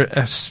spirit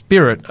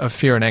of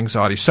fear and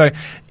anxiety. So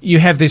you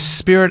have this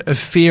spirit of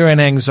fear and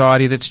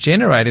anxiety that's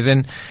generated,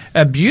 and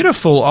a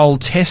beautiful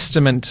Old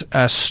Testament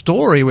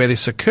story where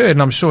this occurred,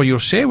 and I'm sure you'll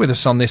share with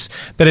us on this,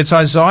 but it's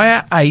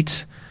Isaiah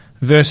 8,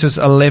 verses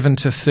 11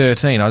 to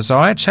 13.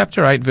 Isaiah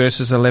chapter 8,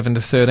 verses 11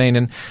 to 13.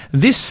 And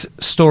this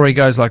story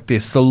goes like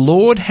this. The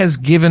Lord has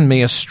given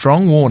me a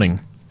strong warning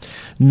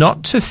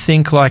not to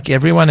think like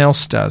everyone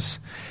else does.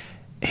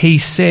 He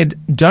said,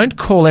 don't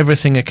call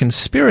everything a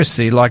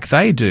conspiracy like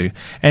they do,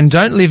 and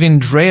don't live in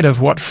dread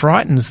of what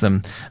frightens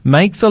them.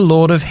 Make the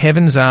Lord of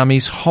heaven's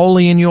armies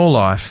holy in your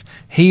life.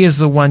 He is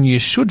the one you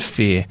should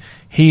fear.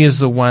 He is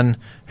the one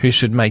who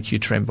should make you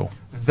tremble.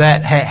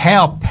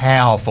 How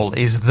powerful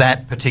is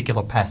that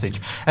particular passage?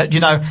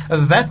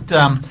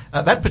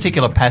 That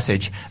particular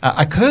passage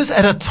occurs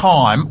at a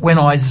time when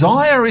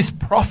Isaiah is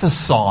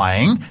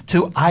prophesying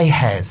to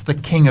Ahaz, the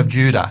king of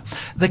Judah.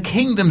 The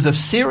kingdoms of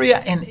Syria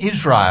and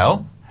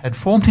Israel had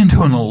formed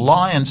into an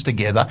alliance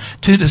together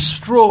to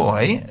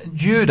destroy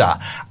Judah.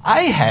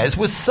 Ahaz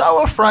was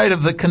so afraid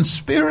of the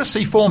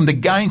conspiracy formed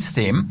against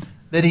him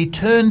that he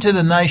turned to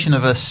the nation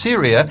of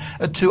Assyria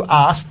to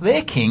ask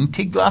their king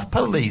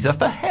Tiglath-Pileser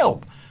for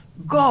help.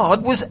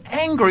 God was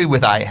angry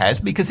with Ahaz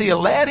because he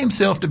allowed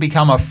himself to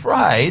become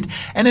afraid,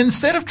 and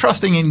instead of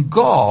trusting in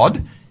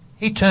God,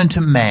 he turned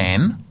to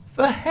man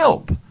for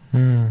help.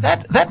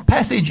 That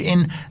passage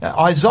in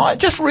Isaiah,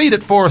 just read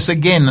it for us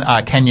again,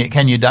 can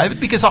you, David?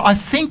 Because I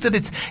think that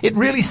it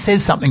really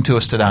says something to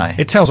us today.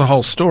 It tells a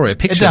whole story, a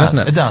picture, doesn't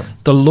it? It does.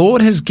 The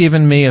Lord has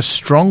given me a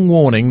strong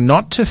warning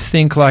not to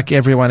think like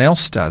everyone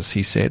else does,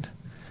 he said.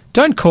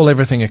 Don't call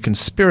everything a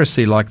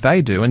conspiracy like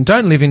they do, and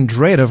don't live in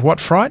dread of what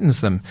frightens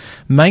them.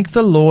 Make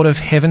the Lord of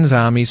heaven's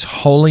armies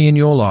holy in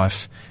your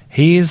life.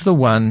 He is the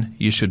one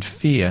you should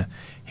fear.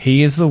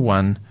 He is the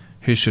one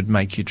who should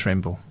make you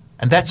tremble.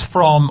 And that's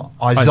from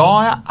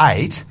Isaiah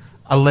 8,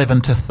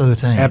 11 to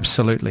 13.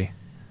 Absolutely.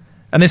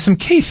 And there's some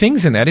key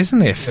things in that, isn't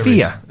there?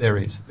 Fear. There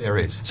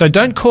is. So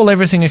don't call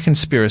everything a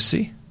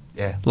conspiracy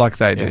like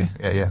they do.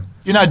 Yeah.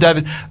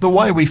 David, the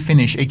way we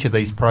finish each of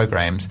these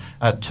programs,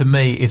 to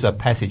me, is a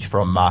passage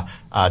from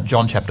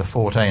John chapter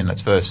 14,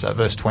 that's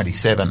verse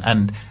 27.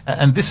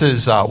 And this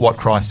is what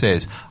Christ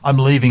says. I'm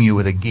leaving you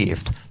with a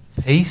gift,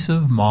 peace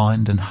of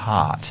mind and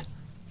heart,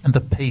 and the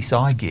peace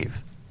I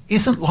give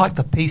isn't like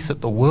the peace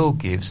that the world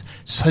gives,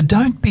 so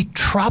don't be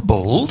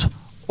troubled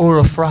or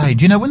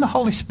afraid. When the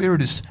Holy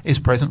Spirit is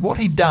present, what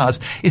he does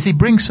is he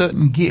brings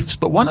certain gifts,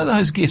 but one of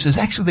those gifts is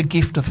actually the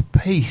gift of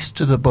peace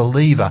to the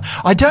believer.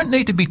 I don't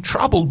need to be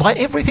troubled by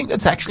everything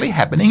that's actually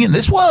happening in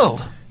this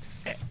world.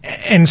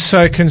 And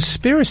so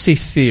conspiracy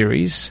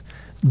theories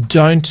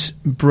don't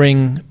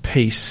bring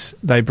peace,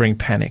 they bring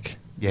panic.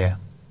 Yeah.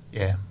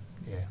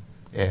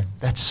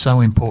 That's so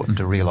important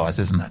to realise,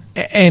 isn't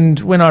it? And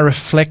when I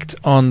reflect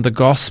on the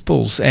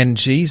Gospels and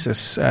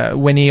Jesus,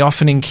 when he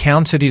often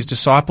encountered his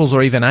disciples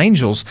or even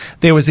angels,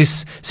 there was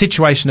this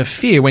situation of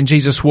fear. When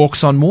Jesus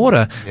walks on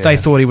water, they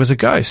thought he was a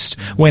ghost.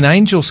 When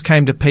angels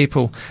came to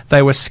people,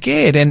 they were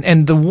scared.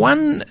 And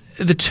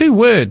the two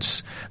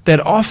words that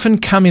often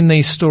come in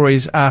these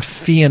stories are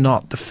fear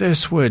not. The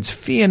first words,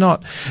 fear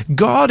not.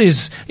 God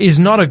is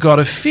not a God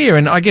of fear.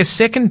 And I guess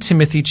 2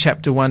 Timothy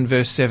chapter 1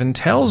 verse 7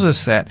 tells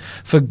us that.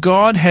 For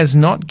God has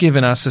not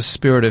given us a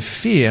spirit of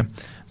fear,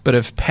 but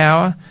of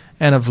power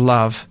and of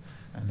love,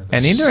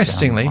 and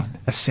interestingly,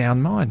 a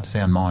sound mind. a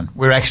sound mind.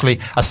 We're actually,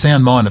 a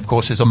sound mind, of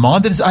course, is a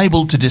mind that is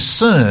able to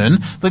discern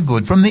the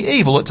good from the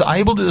evil. It's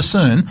able to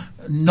discern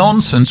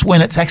nonsense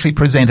when it's actually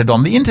presented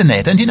on the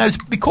internet. And,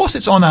 because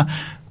it's on a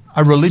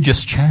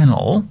religious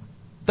channel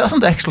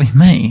doesn't actually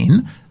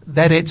mean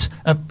that it's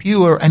a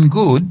pure and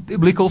good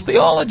biblical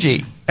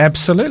theology.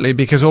 Absolutely,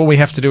 because all we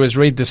have to do is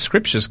read the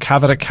scriptures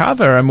cover to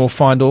cover and we'll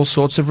find all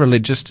sorts of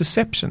religious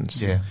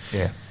deceptions. Yeah.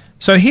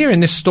 So here in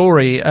this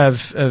story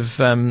of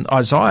Isaiah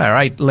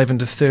 8:11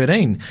 to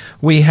 13,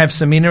 we have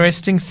some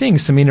interesting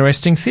things, some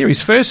interesting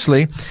theories.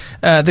 Firstly,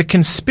 the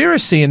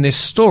conspiracy in this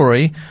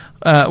story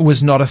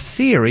was not a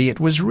theory, it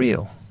was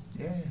real.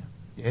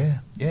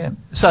 Yeah.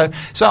 So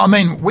I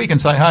mean, we can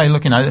say, hey,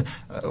 look,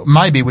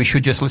 maybe we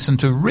should just listen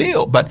to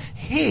real. But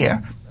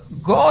here,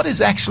 God is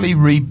actually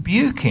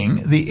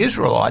rebuking the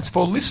Israelites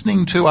for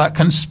listening to a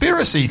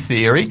conspiracy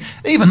theory,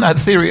 even though the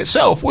theory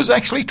itself was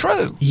actually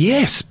true.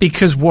 Yes,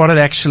 because what it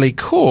actually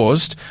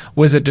caused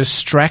was a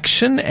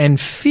distraction and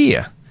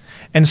fear.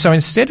 And so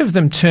instead of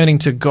them turning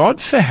to God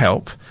for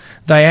help,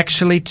 they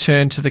actually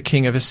turned to the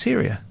king of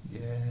Assyria.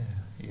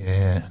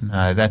 Yeah,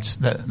 no, that's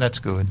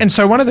good. And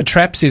so one of the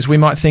traps is we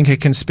might think a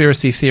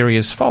conspiracy theory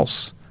is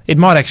false. It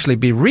might actually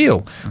be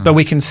real, but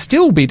we can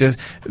still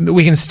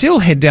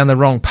head down the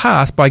wrong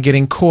path by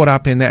getting caught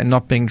up in that and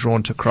not being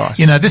drawn to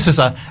Christ. This is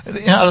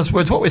in other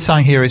words, what we're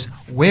saying here is,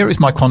 where is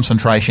my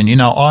concentration?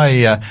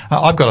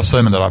 I've got a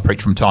sermon that I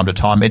preach from time to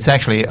time. It's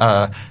actually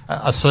a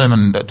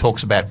sermon that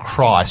talks about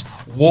Christ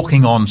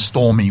walking on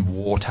stormy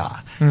water.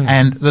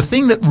 And the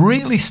thing that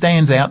really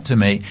stands out to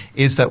me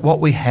is that what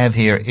we have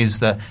here is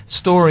the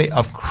story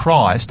of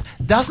Christ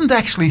doesn't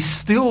actually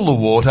still the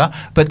water,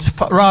 but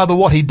rather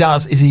what he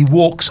does is he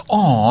walks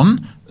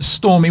on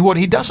stormy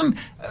water. He doesn't.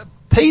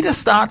 Peter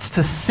starts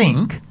to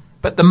sink,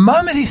 but the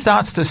moment he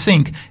starts to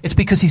sink, it's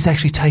because he's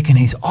actually taken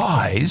his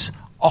eyes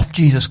off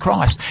Jesus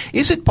Christ.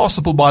 Is it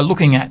possible by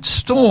looking at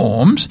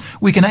storms,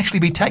 we can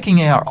actually be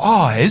taking our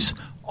eyes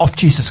off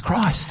Jesus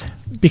Christ?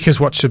 Because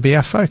what should be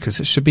our focus?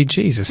 It should be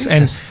Jesus.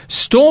 And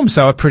storms,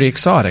 though, are pretty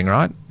exciting,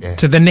 right? Yeah.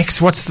 To the next,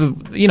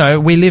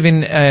 we live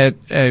in a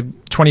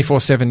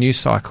 24/7 news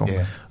cycle.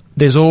 Yeah.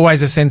 There's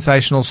always a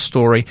sensational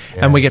story,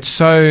 and we get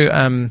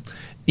so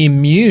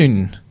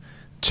immune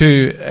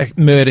to a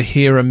murder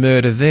here, a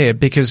murder there,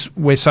 because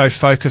we're so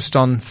focused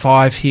on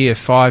 5 here,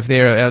 5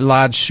 there, a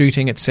large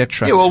shooting,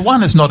 etc. Yeah, well,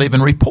 one is not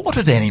even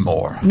reported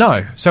anymore.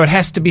 No, so it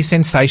has to be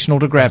sensational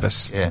to grab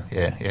us.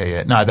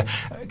 Yeah. No,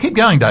 keep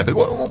going, David.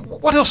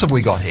 What else have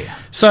we got here?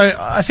 So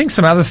I think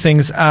some other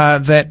things are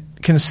that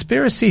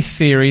conspiracy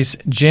theories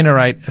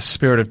generate a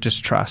spirit of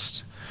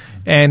distrust.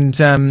 And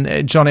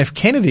John F.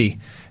 Kennedy,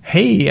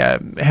 he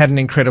had an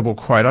incredible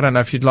quote. I don't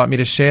know if you'd like me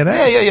to share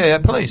that. Yeah,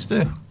 please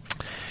do.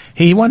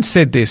 He once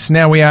said this: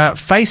 "Now we are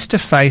face to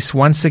face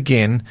once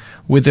again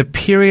with a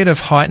period of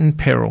heightened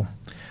peril.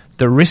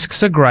 The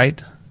risks are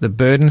great, the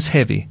burdens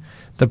heavy,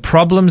 the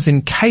problems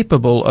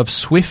incapable of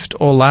swift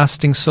or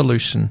lasting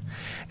solution,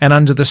 and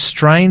under the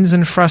strains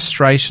and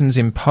frustrations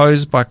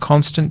imposed by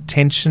constant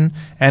tension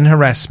and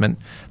harassment,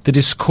 the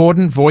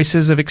discordant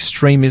voices of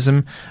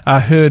extremism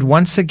are heard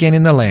once again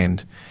in the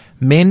land.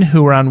 Men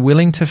who are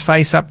unwilling to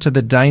face up to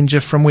the danger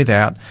from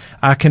without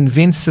are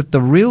convinced that the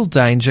real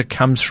danger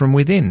comes from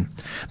within.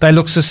 They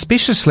look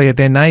suspiciously at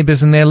their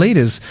neighbours and their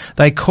leaders.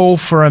 They call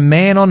for a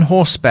man on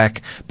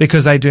horseback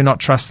because they do not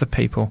trust the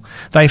people.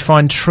 They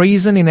find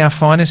treason in our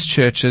finest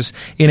churches,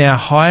 in our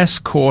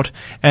highest court,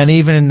 and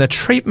even in the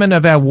treatment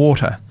of our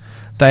water.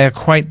 They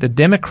equate the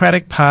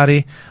Democratic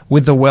Party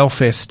with the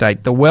welfare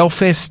state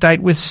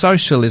with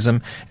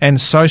socialism,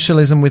 and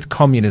socialism with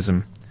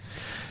communism."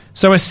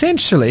 So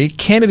essentially,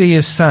 Kennedy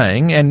is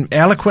saying, and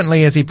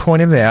eloquently as he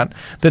pointed out,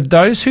 that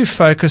those who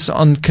focus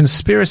on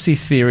conspiracy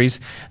theories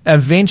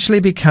eventually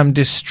become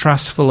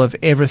distrustful of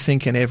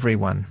everything and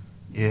everyone.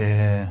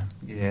 Yeah.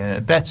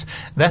 That's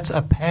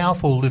a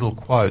powerful little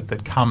quote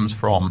that comes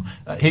from,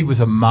 he was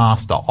a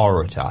master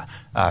orator,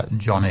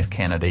 John F.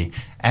 Kennedy,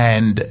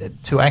 and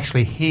to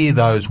actually hear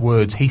those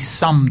words, he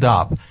summed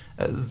up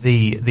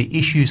the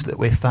issues that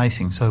we're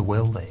facing so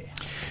well there.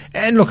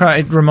 And look,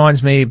 it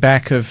reminds me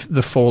back of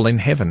the fall in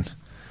heaven.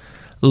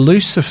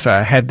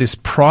 Lucifer had this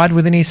pride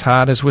within his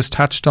heart, as was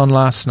touched on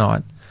last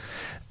night.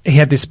 He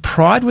had this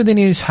pride within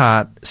his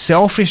heart,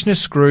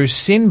 selfishness grew,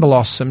 sin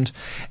blossomed,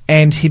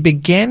 and he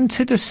began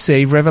to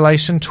deceive.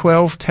 Revelation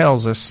 12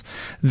 tells us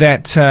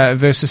that,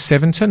 verses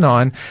 7 to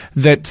 9,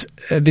 that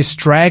this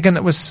dragon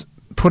that was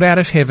put out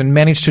of heaven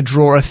managed to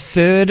draw a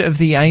third of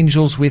the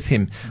angels with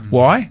him.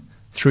 Why?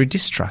 Through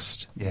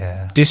distrust.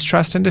 Yeah.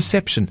 Distrust and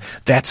deception.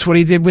 That's what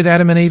he did with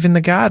Adam and Eve in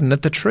the garden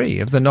at the tree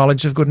of the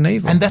knowledge of good and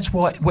evil. And that's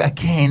why,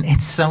 again,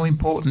 it's so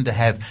important to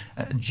have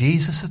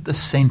Jesus at the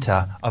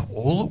centre of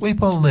all that we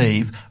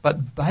believe,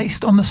 but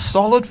based on the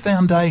solid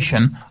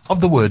foundation of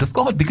the Word of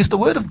God. Because the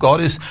Word of God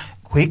is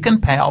quick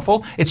and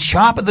powerful. It's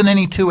sharper than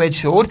any two-edged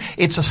sword.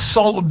 It's a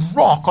solid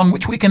rock on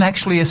which we can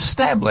actually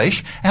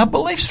establish our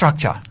belief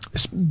structure.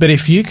 But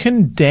if you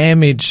can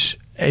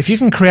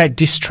create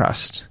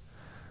distrust,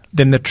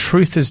 then the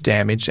truth is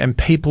damaged and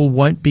people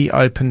won't be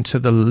open to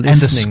the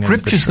listening. And the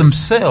scriptures of the truth.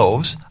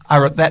 themselves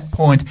are at that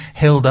point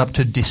held up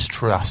to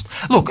distrust.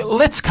 Look,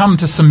 let's come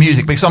to some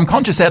music because I'm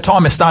conscious our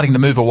time is starting to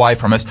move away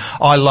from us.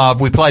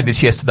 We played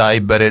this yesterday,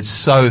 but it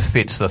so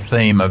fits the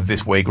theme of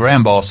this week.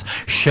 Rambos,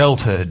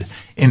 Sheltered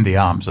in the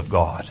Arms of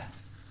God.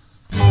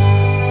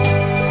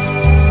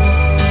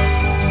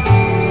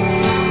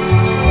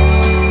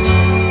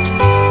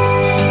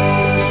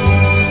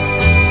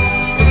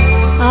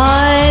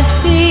 I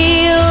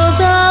feel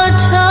the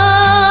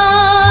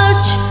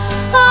touch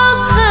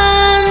of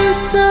hands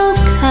so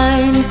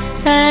kind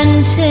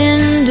and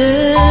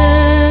tender.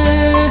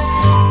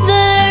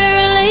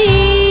 They're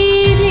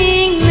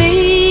leading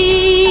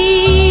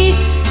me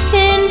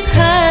in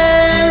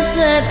paths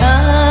that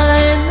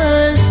I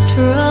must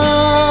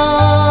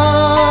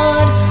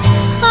trod.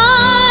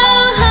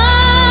 I'll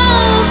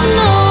have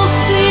no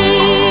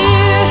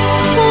fear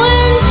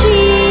when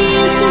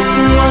Jesus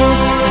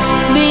walks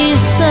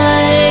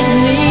beside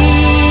me.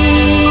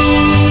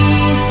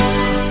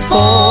 For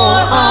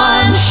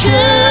I'm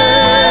sheltered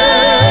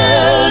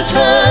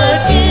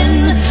in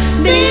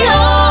the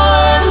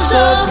arms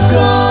of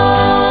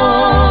God.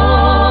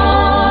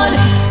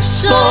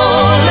 So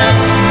let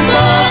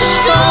the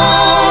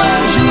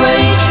storms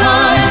rage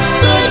high,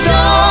 the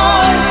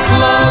dark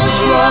clouds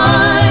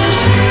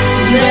rise.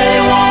 They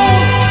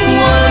won't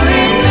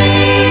worry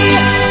me,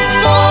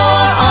 for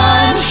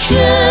I'm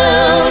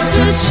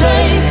sheltered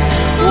safe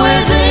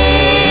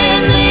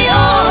within the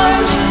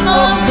arms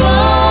of God.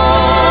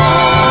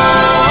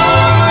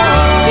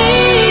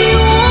 He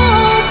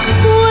walks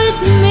with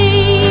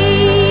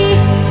me,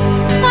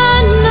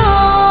 and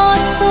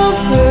naught of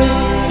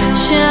earth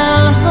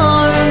shall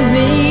harm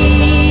me.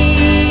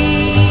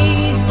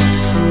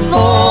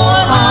 For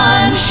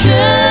I'm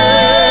sheltered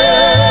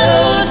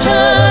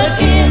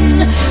in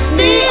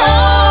the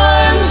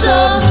arms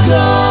of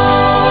God.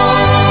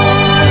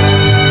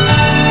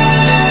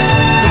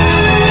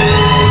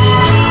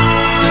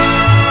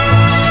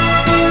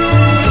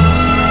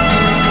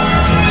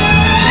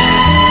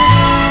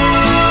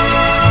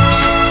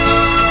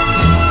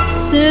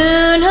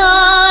 Soon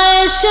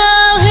I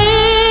shall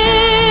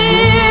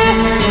hear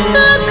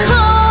the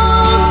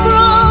call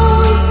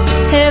from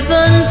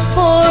heaven's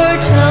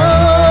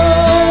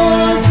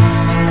portals.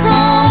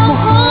 Come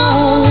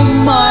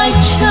home, my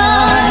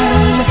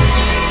child,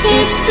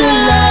 it's the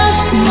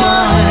last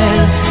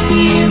mile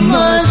you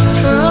must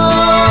trod.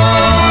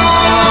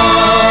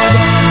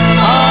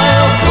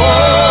 I'll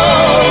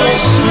fall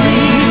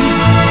asleep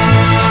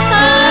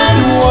and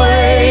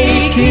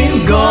wake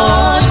in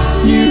God's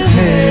new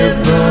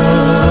heaven,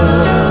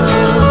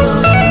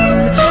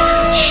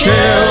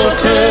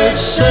 sheltered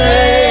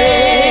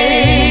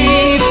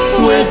safe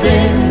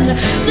within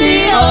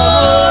the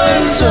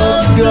arms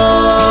of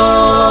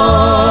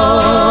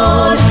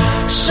God.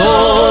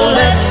 So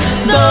let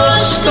the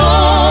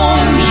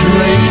storms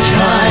rage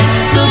high,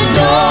 the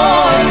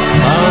dark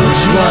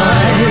clouds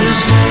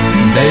rise.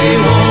 They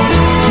won't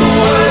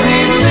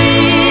worry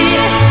me,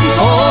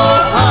 for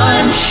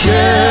I'm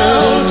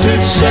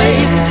sheltered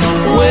safe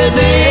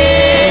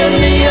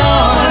within the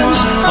arms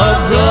of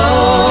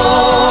God.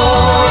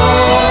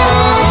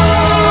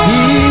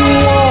 He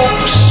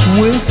walks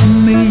with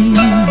me,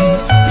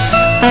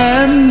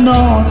 and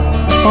naught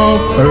of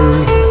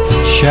earth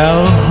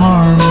shall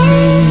harm me.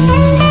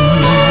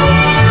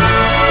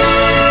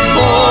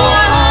 For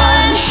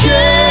I'm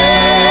sheltered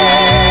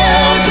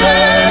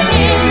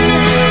in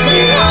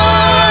the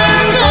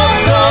arms of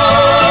God.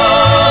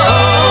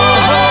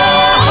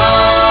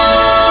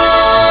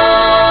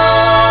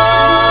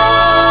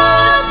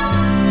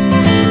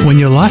 When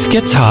your life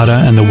gets harder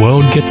and the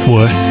world gets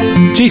worse,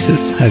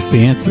 Jesus has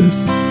the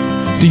answers.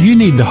 Do you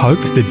need the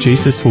hope that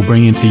Jesus will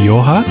bring into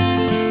your heart?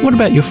 What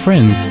about your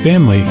friends,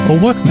 family, or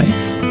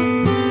workmates?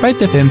 Faith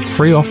FM's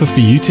free offer for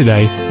you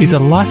today is a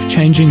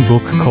life-changing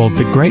book called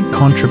The Great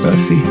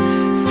Controversy,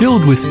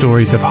 filled with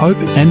stories of hope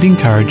and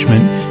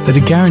encouragement that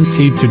are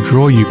guaranteed to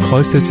draw you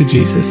closer to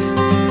Jesus.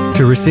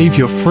 To receive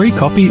your free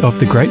copy of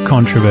The Great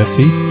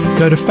Controversy,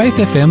 go to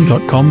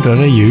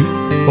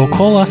faithfm.com.au or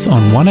call us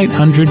on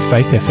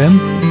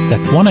 1-800-FAITH-FM,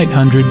 that's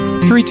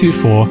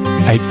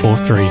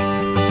 1-800-324-843.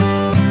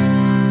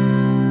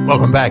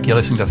 Welcome back. You're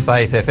listening to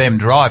Faith FM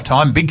Drive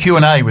Time. Big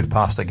Q&A with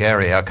Pastor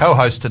Gary. Our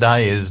co-host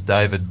today is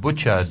David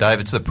Butcher.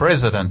 David's the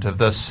president of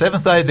the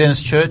Seventh-day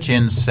Adventist Church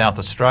in South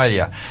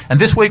Australia. And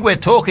this week we're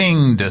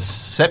talking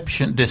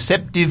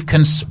deceptive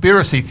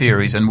conspiracy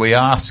theories. And we're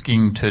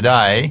asking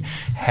today,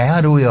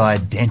 how do we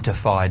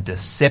identify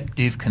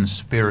deceptive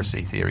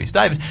conspiracy theories?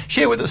 David,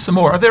 share with us some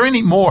more. Are there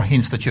any more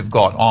hints that you've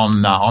got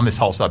on this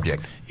whole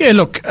subject? Yeah,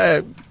 look,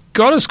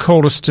 God has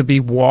called us to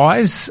be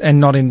wise and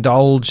not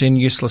indulge in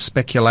useless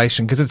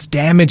speculation because it's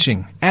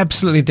damaging,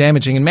 absolutely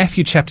damaging. In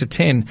Matthew chapter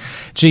 10,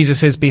 Jesus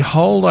says,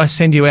 "Behold, I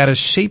send you out as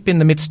sheep in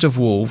the midst of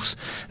wolves.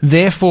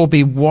 Therefore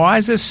be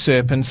wise as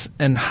serpents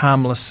and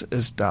harmless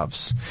as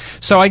doves."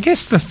 So I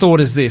guess the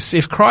thought is this.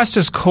 If Christ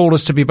has called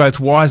us to be both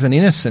wise and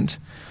innocent,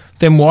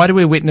 then why do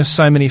we witness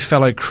so many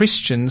fellow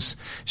Christians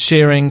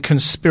sharing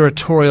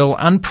conspiratorial,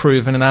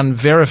 unproven and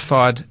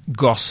unverified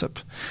gossip?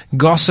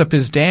 Gossip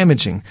is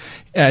damaging.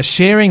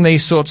 Sharing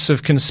these sorts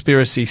of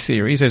conspiracy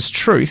theories as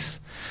truth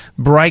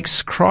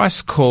breaks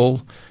Christ's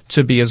call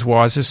to be as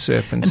wise as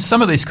serpents. And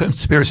some of these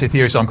conspiracy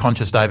theories, I'm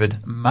conscious, David,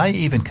 may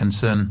even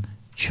concern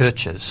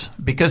churches,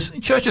 because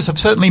churches have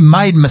certainly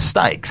made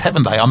mistakes,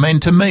 haven't they? I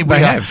mean, to me,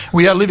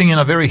 we are living in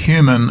a very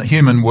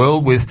human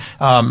world with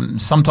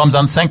sometimes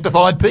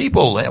unsanctified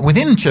people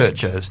within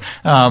churches.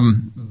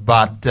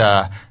 But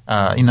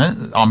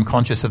I'm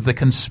conscious of the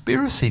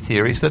conspiracy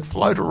theories that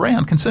float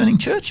around concerning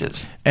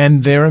churches.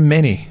 And there are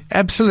many,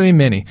 absolutely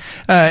many.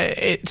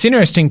 It's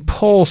interesting,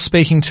 Paul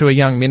speaking to a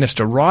young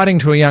minister, writing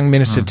to a young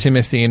minister,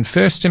 Timothy, in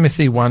 1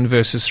 Timothy 1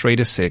 verses 3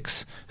 to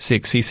 6,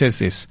 he says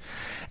this: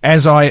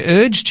 "As I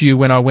urged you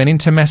when I went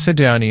into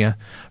Macedonia,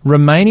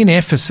 remain in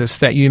Ephesus,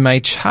 that you may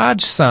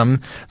charge some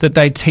that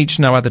they teach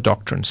no other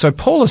doctrine." So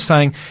Paul is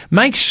saying,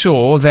 make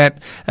sure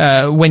that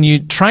when you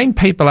train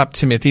people up,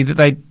 Timothy, that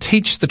they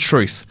teach the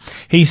truth.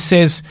 He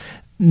says,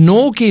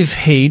 "Nor give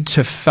heed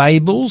to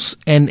fables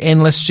and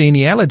endless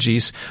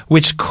genealogies,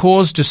 which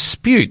cause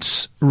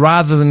disputes,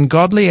 rather than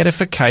godly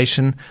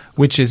edification,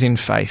 which is in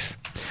faith.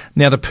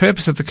 Now the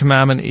purpose of the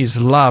commandment is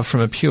love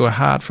from a pure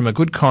heart, from a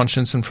good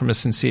conscience, and from a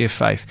sincere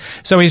faith."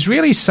 So he's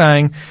really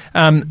saying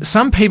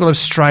some people have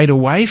strayed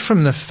away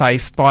from the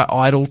faith by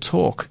idle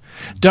talk.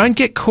 Don't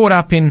get caught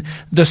up in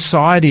the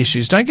side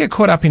issues. Don't get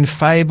caught up in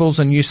fables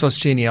and useless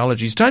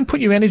genealogies. Don't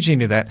put your energy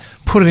into that.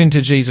 Put it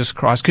into Jesus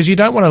Christ, because you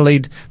don't want to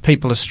lead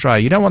people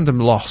astray. You don't want them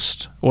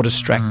lost or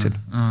distracted.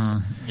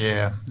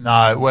 Yeah.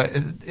 No, well,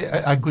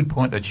 a good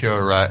point that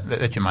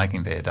you're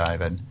making there,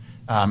 David.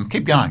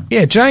 Keep going.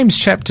 Yeah, James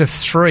chapter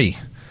 3.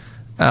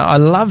 I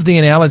love the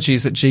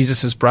analogies that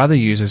Jesus' brother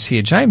uses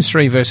here. James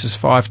 3 verses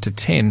 5 to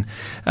 10.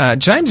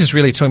 James is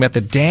really talking about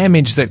the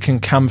damage that can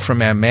come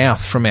from our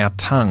mouth, from our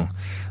tongue.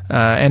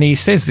 And he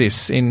says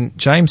this in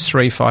James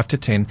 3, 5 to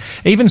 10.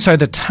 "Even so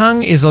the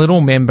tongue is a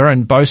little member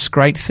and boasts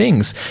great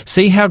things.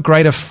 See how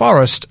great a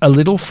forest a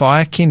little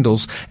fire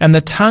kindles. And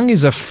the tongue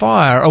is a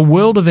fire, a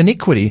world of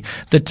iniquity.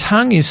 The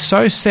tongue is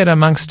so set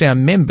amongst our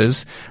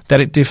members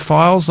that it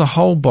defiles the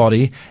whole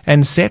body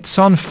and sets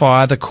on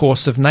fire the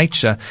course of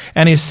nature,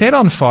 and is set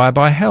on fire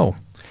by hell.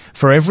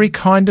 For every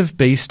kind of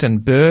beast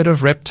and bird,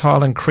 of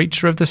reptile and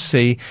creature of the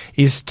sea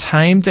is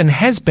tamed and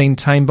has been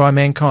tamed by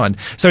mankind."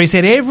 So he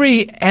said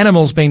every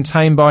animal's been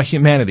tamed by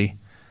humanity.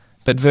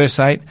 But verse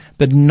 8,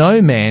 "But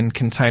no man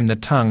can tame the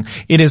tongue.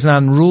 It is an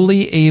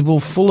unruly evil,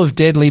 full of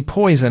deadly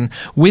poison.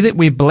 With it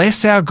we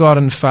bless our God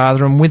and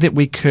Father, and with it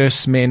we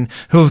curse men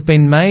who have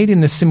been made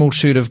in the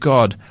similitude of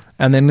God."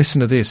 And then listen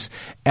to this: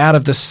 "Out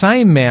of the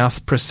same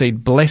mouth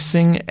proceed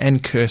blessing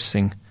and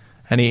cursing."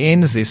 And he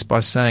ends this by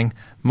saying,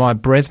 My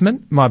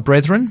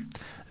brethren,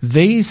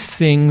 these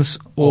things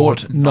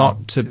ought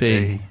not to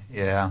be."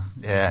 Yeah.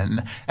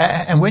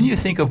 And when you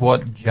think of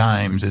what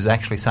James is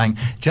actually saying,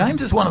 James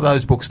is one of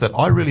those books that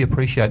I really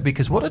appreciate,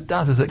 because what it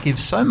does is it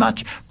gives so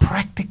much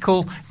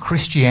practical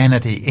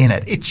Christianity in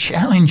it. It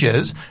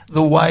challenges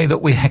the way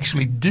that we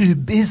actually do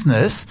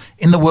business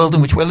in the world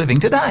in which we're living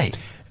today.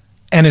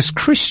 And as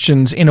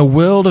Christians, in a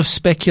world of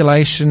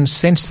speculation,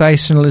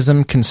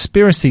 sensationalism,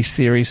 conspiracy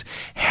theories,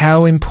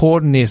 how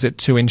important is it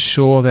to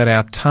ensure that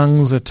our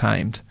tongues are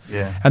tamed?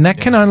 And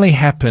that can only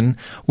happen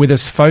with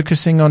us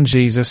focusing on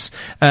Jesus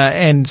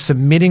and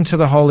submitting to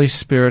the Holy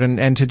Spirit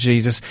and to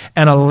Jesus,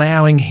 and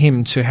allowing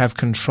Him to have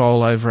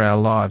control over our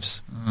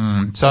lives.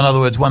 So in other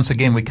words, once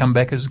again, we come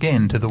back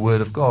again to the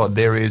Word of God.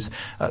 There is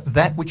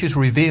that which is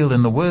revealed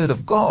in the Word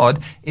of God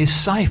is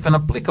safe and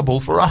applicable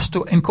for us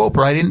to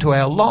incorporate into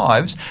our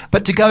lives,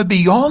 but to go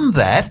beyond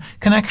that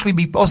can actually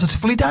be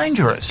positively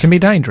dangerous. Can be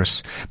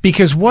dangerous,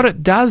 because what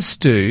it does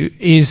do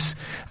is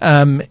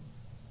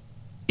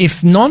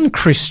if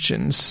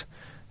non-Christians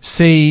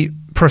see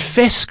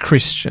professed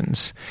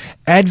Christians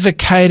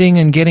advocating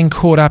and getting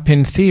caught up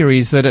in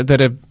theories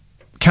that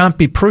can't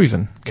be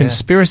proven,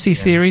 conspiracy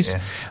theories,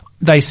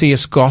 they see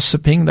us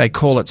gossiping, they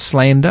call it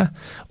slander,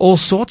 all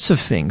sorts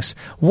of things.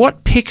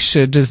 What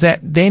picture does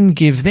that then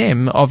give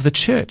them of the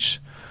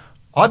church?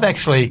 I've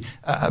actually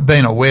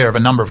been aware of a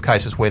number of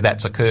cases where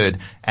that's occurred,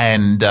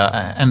 and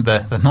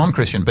the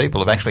non-Christian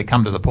people have actually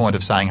come to the point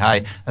of saying,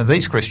 hey,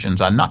 these Christians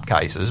are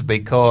nutcases,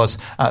 because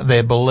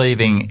they're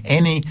believing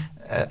any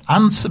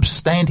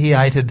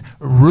unsubstantiated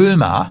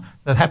rumour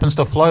that happens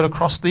to float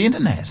across the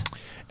internet.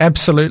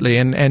 Absolutely.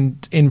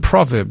 And in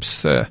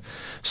Proverbs,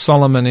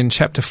 Solomon in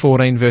chapter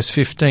 14, verse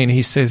 15,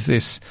 he says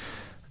this,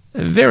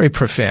 very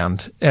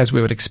profound, as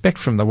we would expect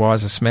from the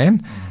wisest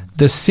man.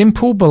 "The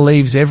simple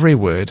believes every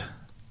word,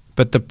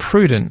 but the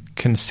prudent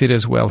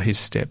considers well his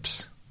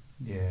steps."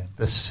 Yeah,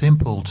 the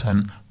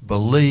simpleton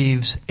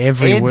believes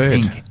every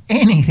word,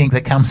 anything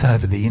that comes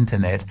over the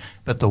internet,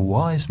 but the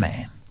wise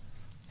man,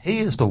 he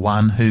is the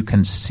one who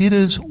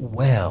considers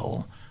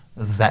well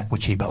that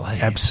which he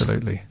believes.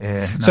 Absolutely.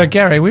 So,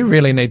 Gary, we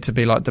really need to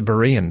be like the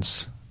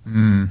Bereans.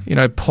 You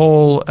know,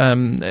 Paul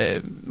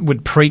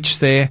would preach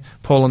there,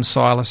 Paul and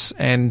Silas,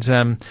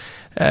 and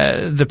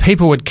the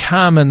people would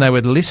come and they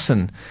would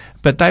listen,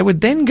 but they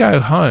would then go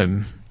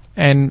home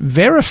and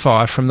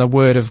verify from the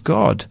Word of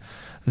God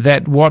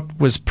that what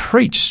was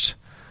preached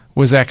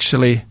was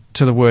actually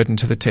to the Word and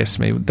to the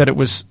testimony, that it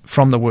was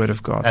from the Word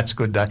of God. That's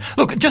good, Dave.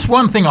 Look, just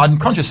one thing. I'm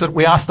conscious that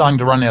we are starting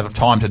to run out of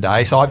time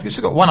today, so I've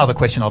just got one other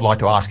question I'd like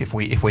to ask if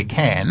we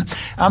can.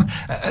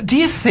 Do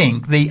you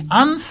think the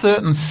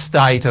uncertain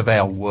state of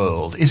our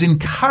world is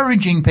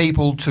encouraging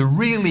people to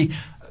really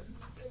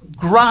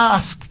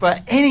grasp for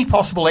any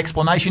possible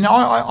explanation?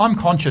 I'm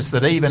conscious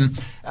that even,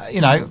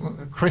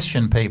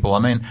 Christian people,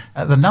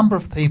 the number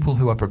of people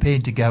who are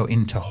prepared to go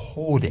into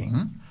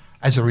hoarding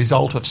as a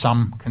result of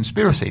some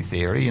conspiracy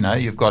theory.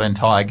 You've got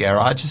entire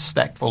garages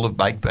stacked full of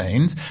baked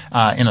beans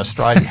in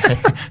Australia.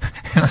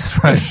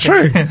 It's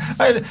true.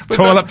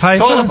 Toilet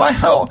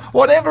paper,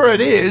 whatever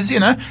it is,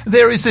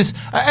 there is this,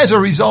 as a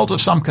result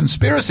of some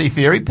conspiracy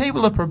theory,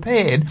 people are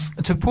prepared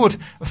to put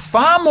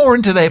far more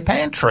into their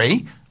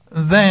pantry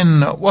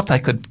than what they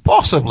could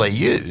possibly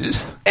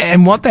use.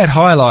 And what that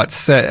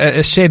highlights,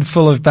 a shed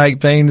full of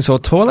baked beans or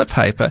toilet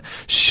paper,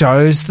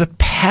 shows the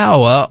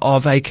power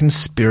of a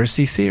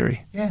conspiracy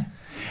theory. Yeah.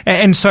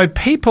 And so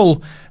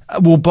people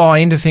will buy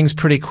into things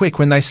pretty quick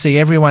when they see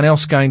everyone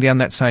else going down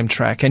that same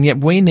track. And yet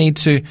we need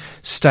to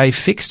stay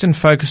fixed and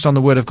focused on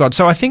the Word of God.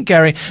 So I think,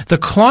 Gary, the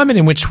climate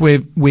in which we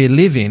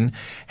live in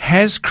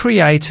has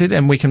created,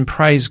 and we can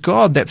praise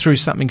God that through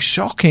something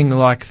shocking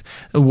like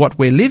what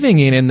we're living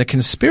in and the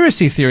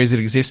conspiracy theories that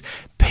exist,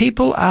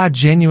 people are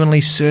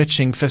genuinely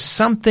searching for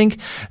something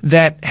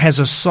that has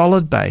a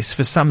solid base,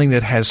 for something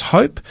that has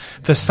hope,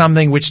 for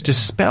something which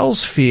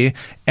dispels fear,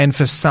 and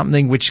for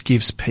something which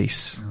gives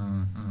peace.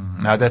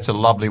 No, that's a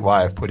lovely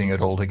way of putting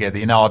it all together.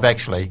 I've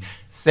actually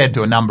said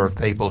to a number of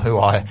people who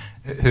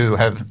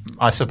have,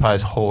 I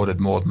suppose, hoarded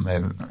more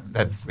than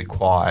they've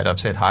required. I've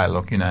said, hey,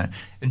 look,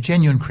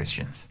 genuine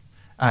Christians,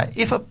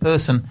 if a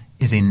person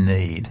is in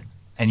need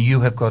and you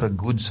have got a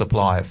good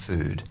supply of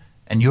food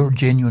and you're a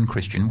genuine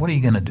Christian, what are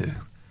you going to do?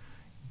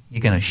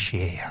 You're going to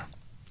share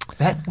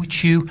that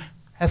which you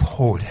have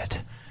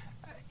hoarded.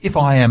 If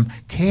I am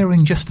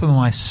caring just for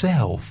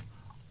myself,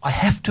 I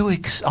have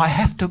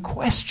to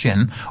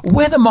question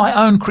whether my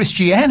own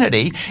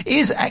Christianity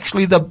is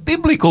actually the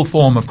biblical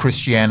form of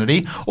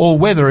Christianity, or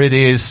whether it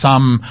is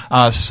some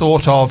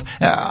sort of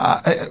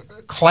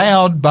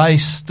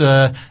cloud-based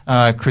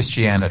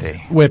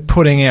Christianity. We're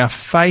putting our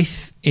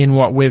faith in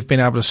what we've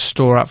been able to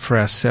store up for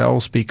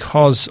ourselves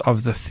because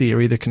of the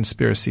theory, the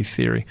conspiracy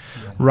theory,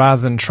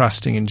 rather than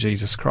trusting in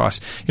Jesus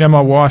Christ. My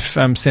wife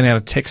sent out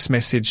a text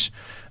message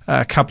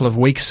a couple of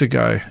weeks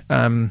ago.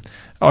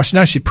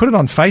 She put it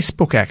on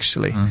Facebook,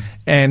 actually,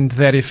 and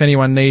that if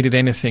anyone needed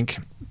anything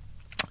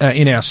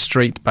in our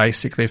street,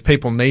 basically, if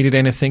people needed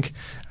anything,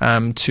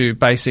 to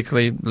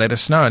basically let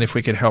us know, and if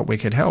we could help, we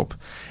could help.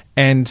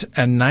 And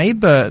a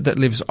neighbour that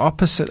lives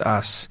opposite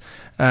us,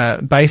 who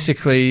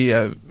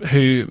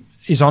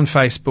is on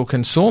Facebook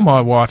and saw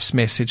my wife's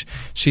message,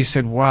 she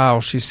said,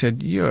 wow,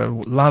 you're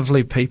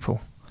lovely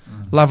people.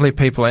 Lovely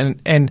people.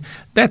 And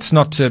that's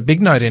not to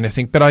big note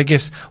anything, but I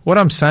guess what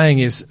I'm saying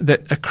is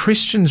that a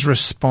Christian's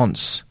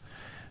response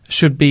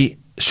should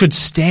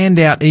stand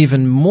out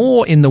even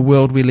more in the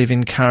world we live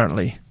in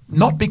currently.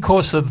 Not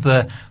because of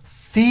the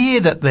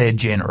fear that they're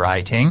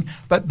generating,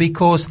 but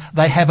because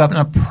they have an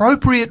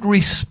appropriate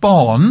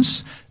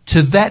response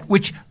to that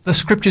which the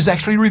Scriptures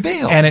actually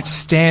reveal. And it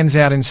stands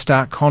out in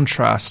stark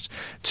contrast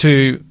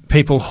to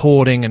people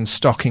hoarding and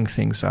stocking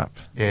things up.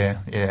 Yeah.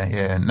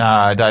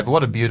 No, Dave,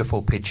 what a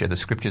beautiful picture the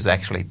Scriptures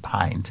actually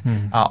paint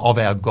of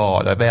our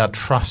God, of our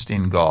trust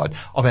in God,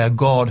 of our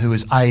God who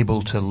is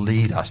able to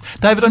lead us.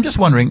 David, I'm just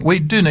wondering, we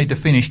do need to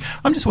finish.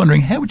 I'm just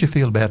wondering, how would you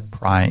feel about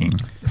praying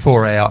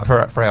for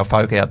our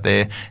folk out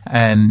there,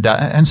 and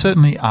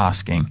certainly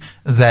asking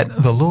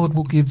that the Lord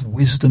will give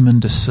wisdom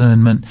and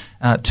discernment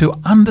to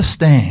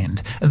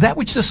understand that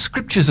which the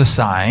Scriptures are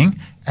saying,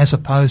 as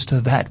opposed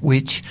to that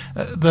which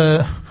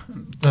the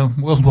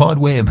World Wide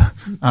Web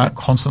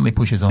constantly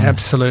pushes on.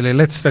 Absolutely.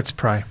 Let's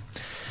pray.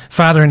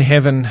 Father in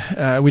heaven,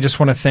 we just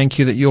want to thank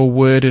you that your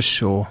word is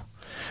sure.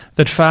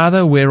 That,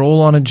 Father, we're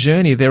all on a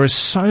journey. There is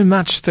so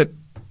much that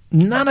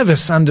none of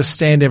us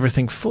understand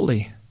everything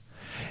fully.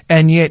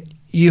 And yet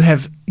you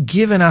have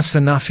given us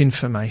enough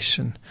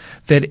information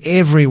that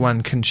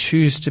everyone can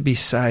choose to be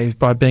saved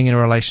by being in a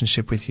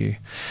relationship with you.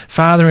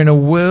 Father, in a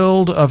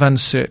world of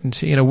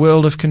uncertainty, in a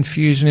world of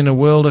confusion, in a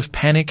world of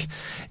panic,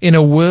 in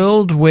a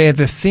world where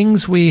the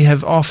things we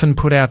have often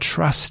put our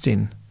trust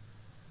in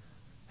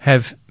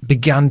have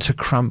begun to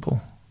crumble,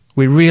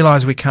 we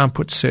realize we can't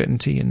put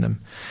certainty in them.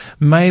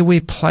 May we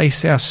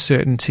place our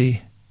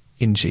certainty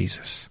in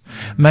Jesus.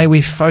 May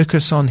we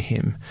focus on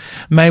him.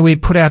 May we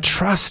put our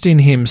trust in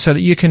him so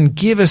that you can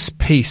give us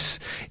peace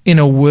in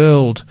a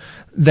world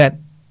that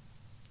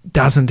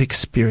doesn't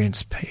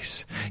experience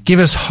peace.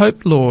 Give us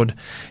hope, Lord,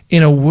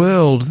 in a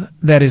world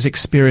that is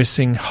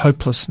experiencing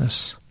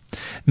hopelessness.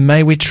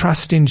 May we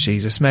trust in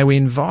Jesus. May we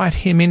invite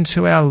him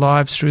into our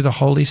lives through the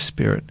Holy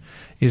Spirit,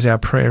 is our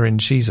prayer in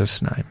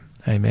Jesus' name.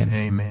 Amen.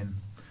 Amen.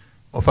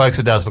 Well, folks,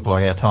 it does look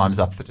like our time's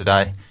up for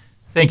today.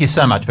 Thank you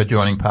so much for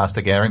joining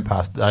Pastor Gary and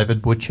Pastor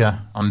David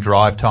Butcher on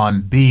Drive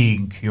Time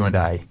Big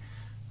Q&A.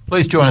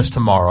 Please join us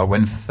tomorrow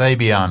when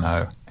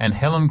Fabiano and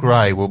Helen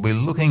Gray will be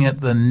looking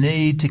at the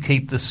need to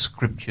keep the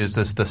Scriptures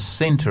as the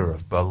centre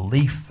of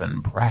belief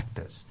and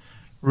practice.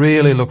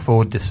 Really look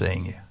forward to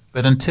seeing you.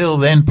 But until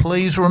then,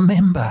 please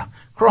remember,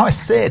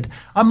 Christ said,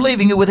 I'm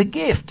leaving you with a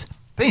gift,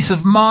 peace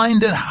of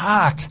mind and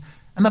heart.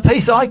 And the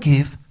peace I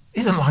give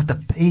isn't like the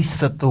peace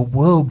that the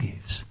world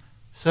gives.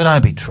 So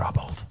don't be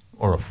troubled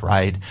or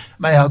afraid.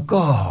 May our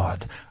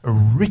God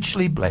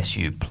richly bless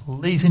you.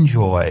 Please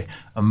enjoy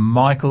a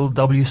Michael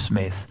W.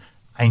 Smith,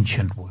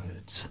 Ancient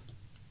Words.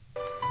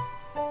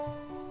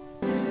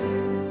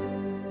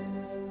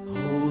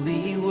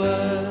 Holy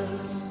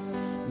words,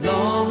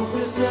 long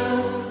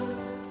preserved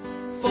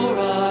for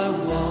our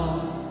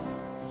walk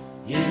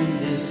in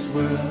this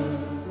world.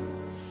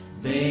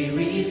 They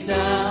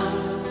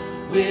resound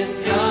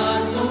with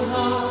God's own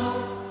heart.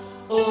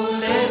 Oh,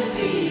 let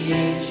the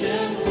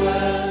ancient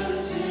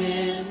words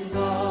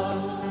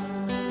impart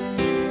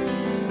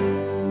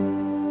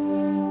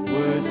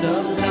words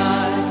of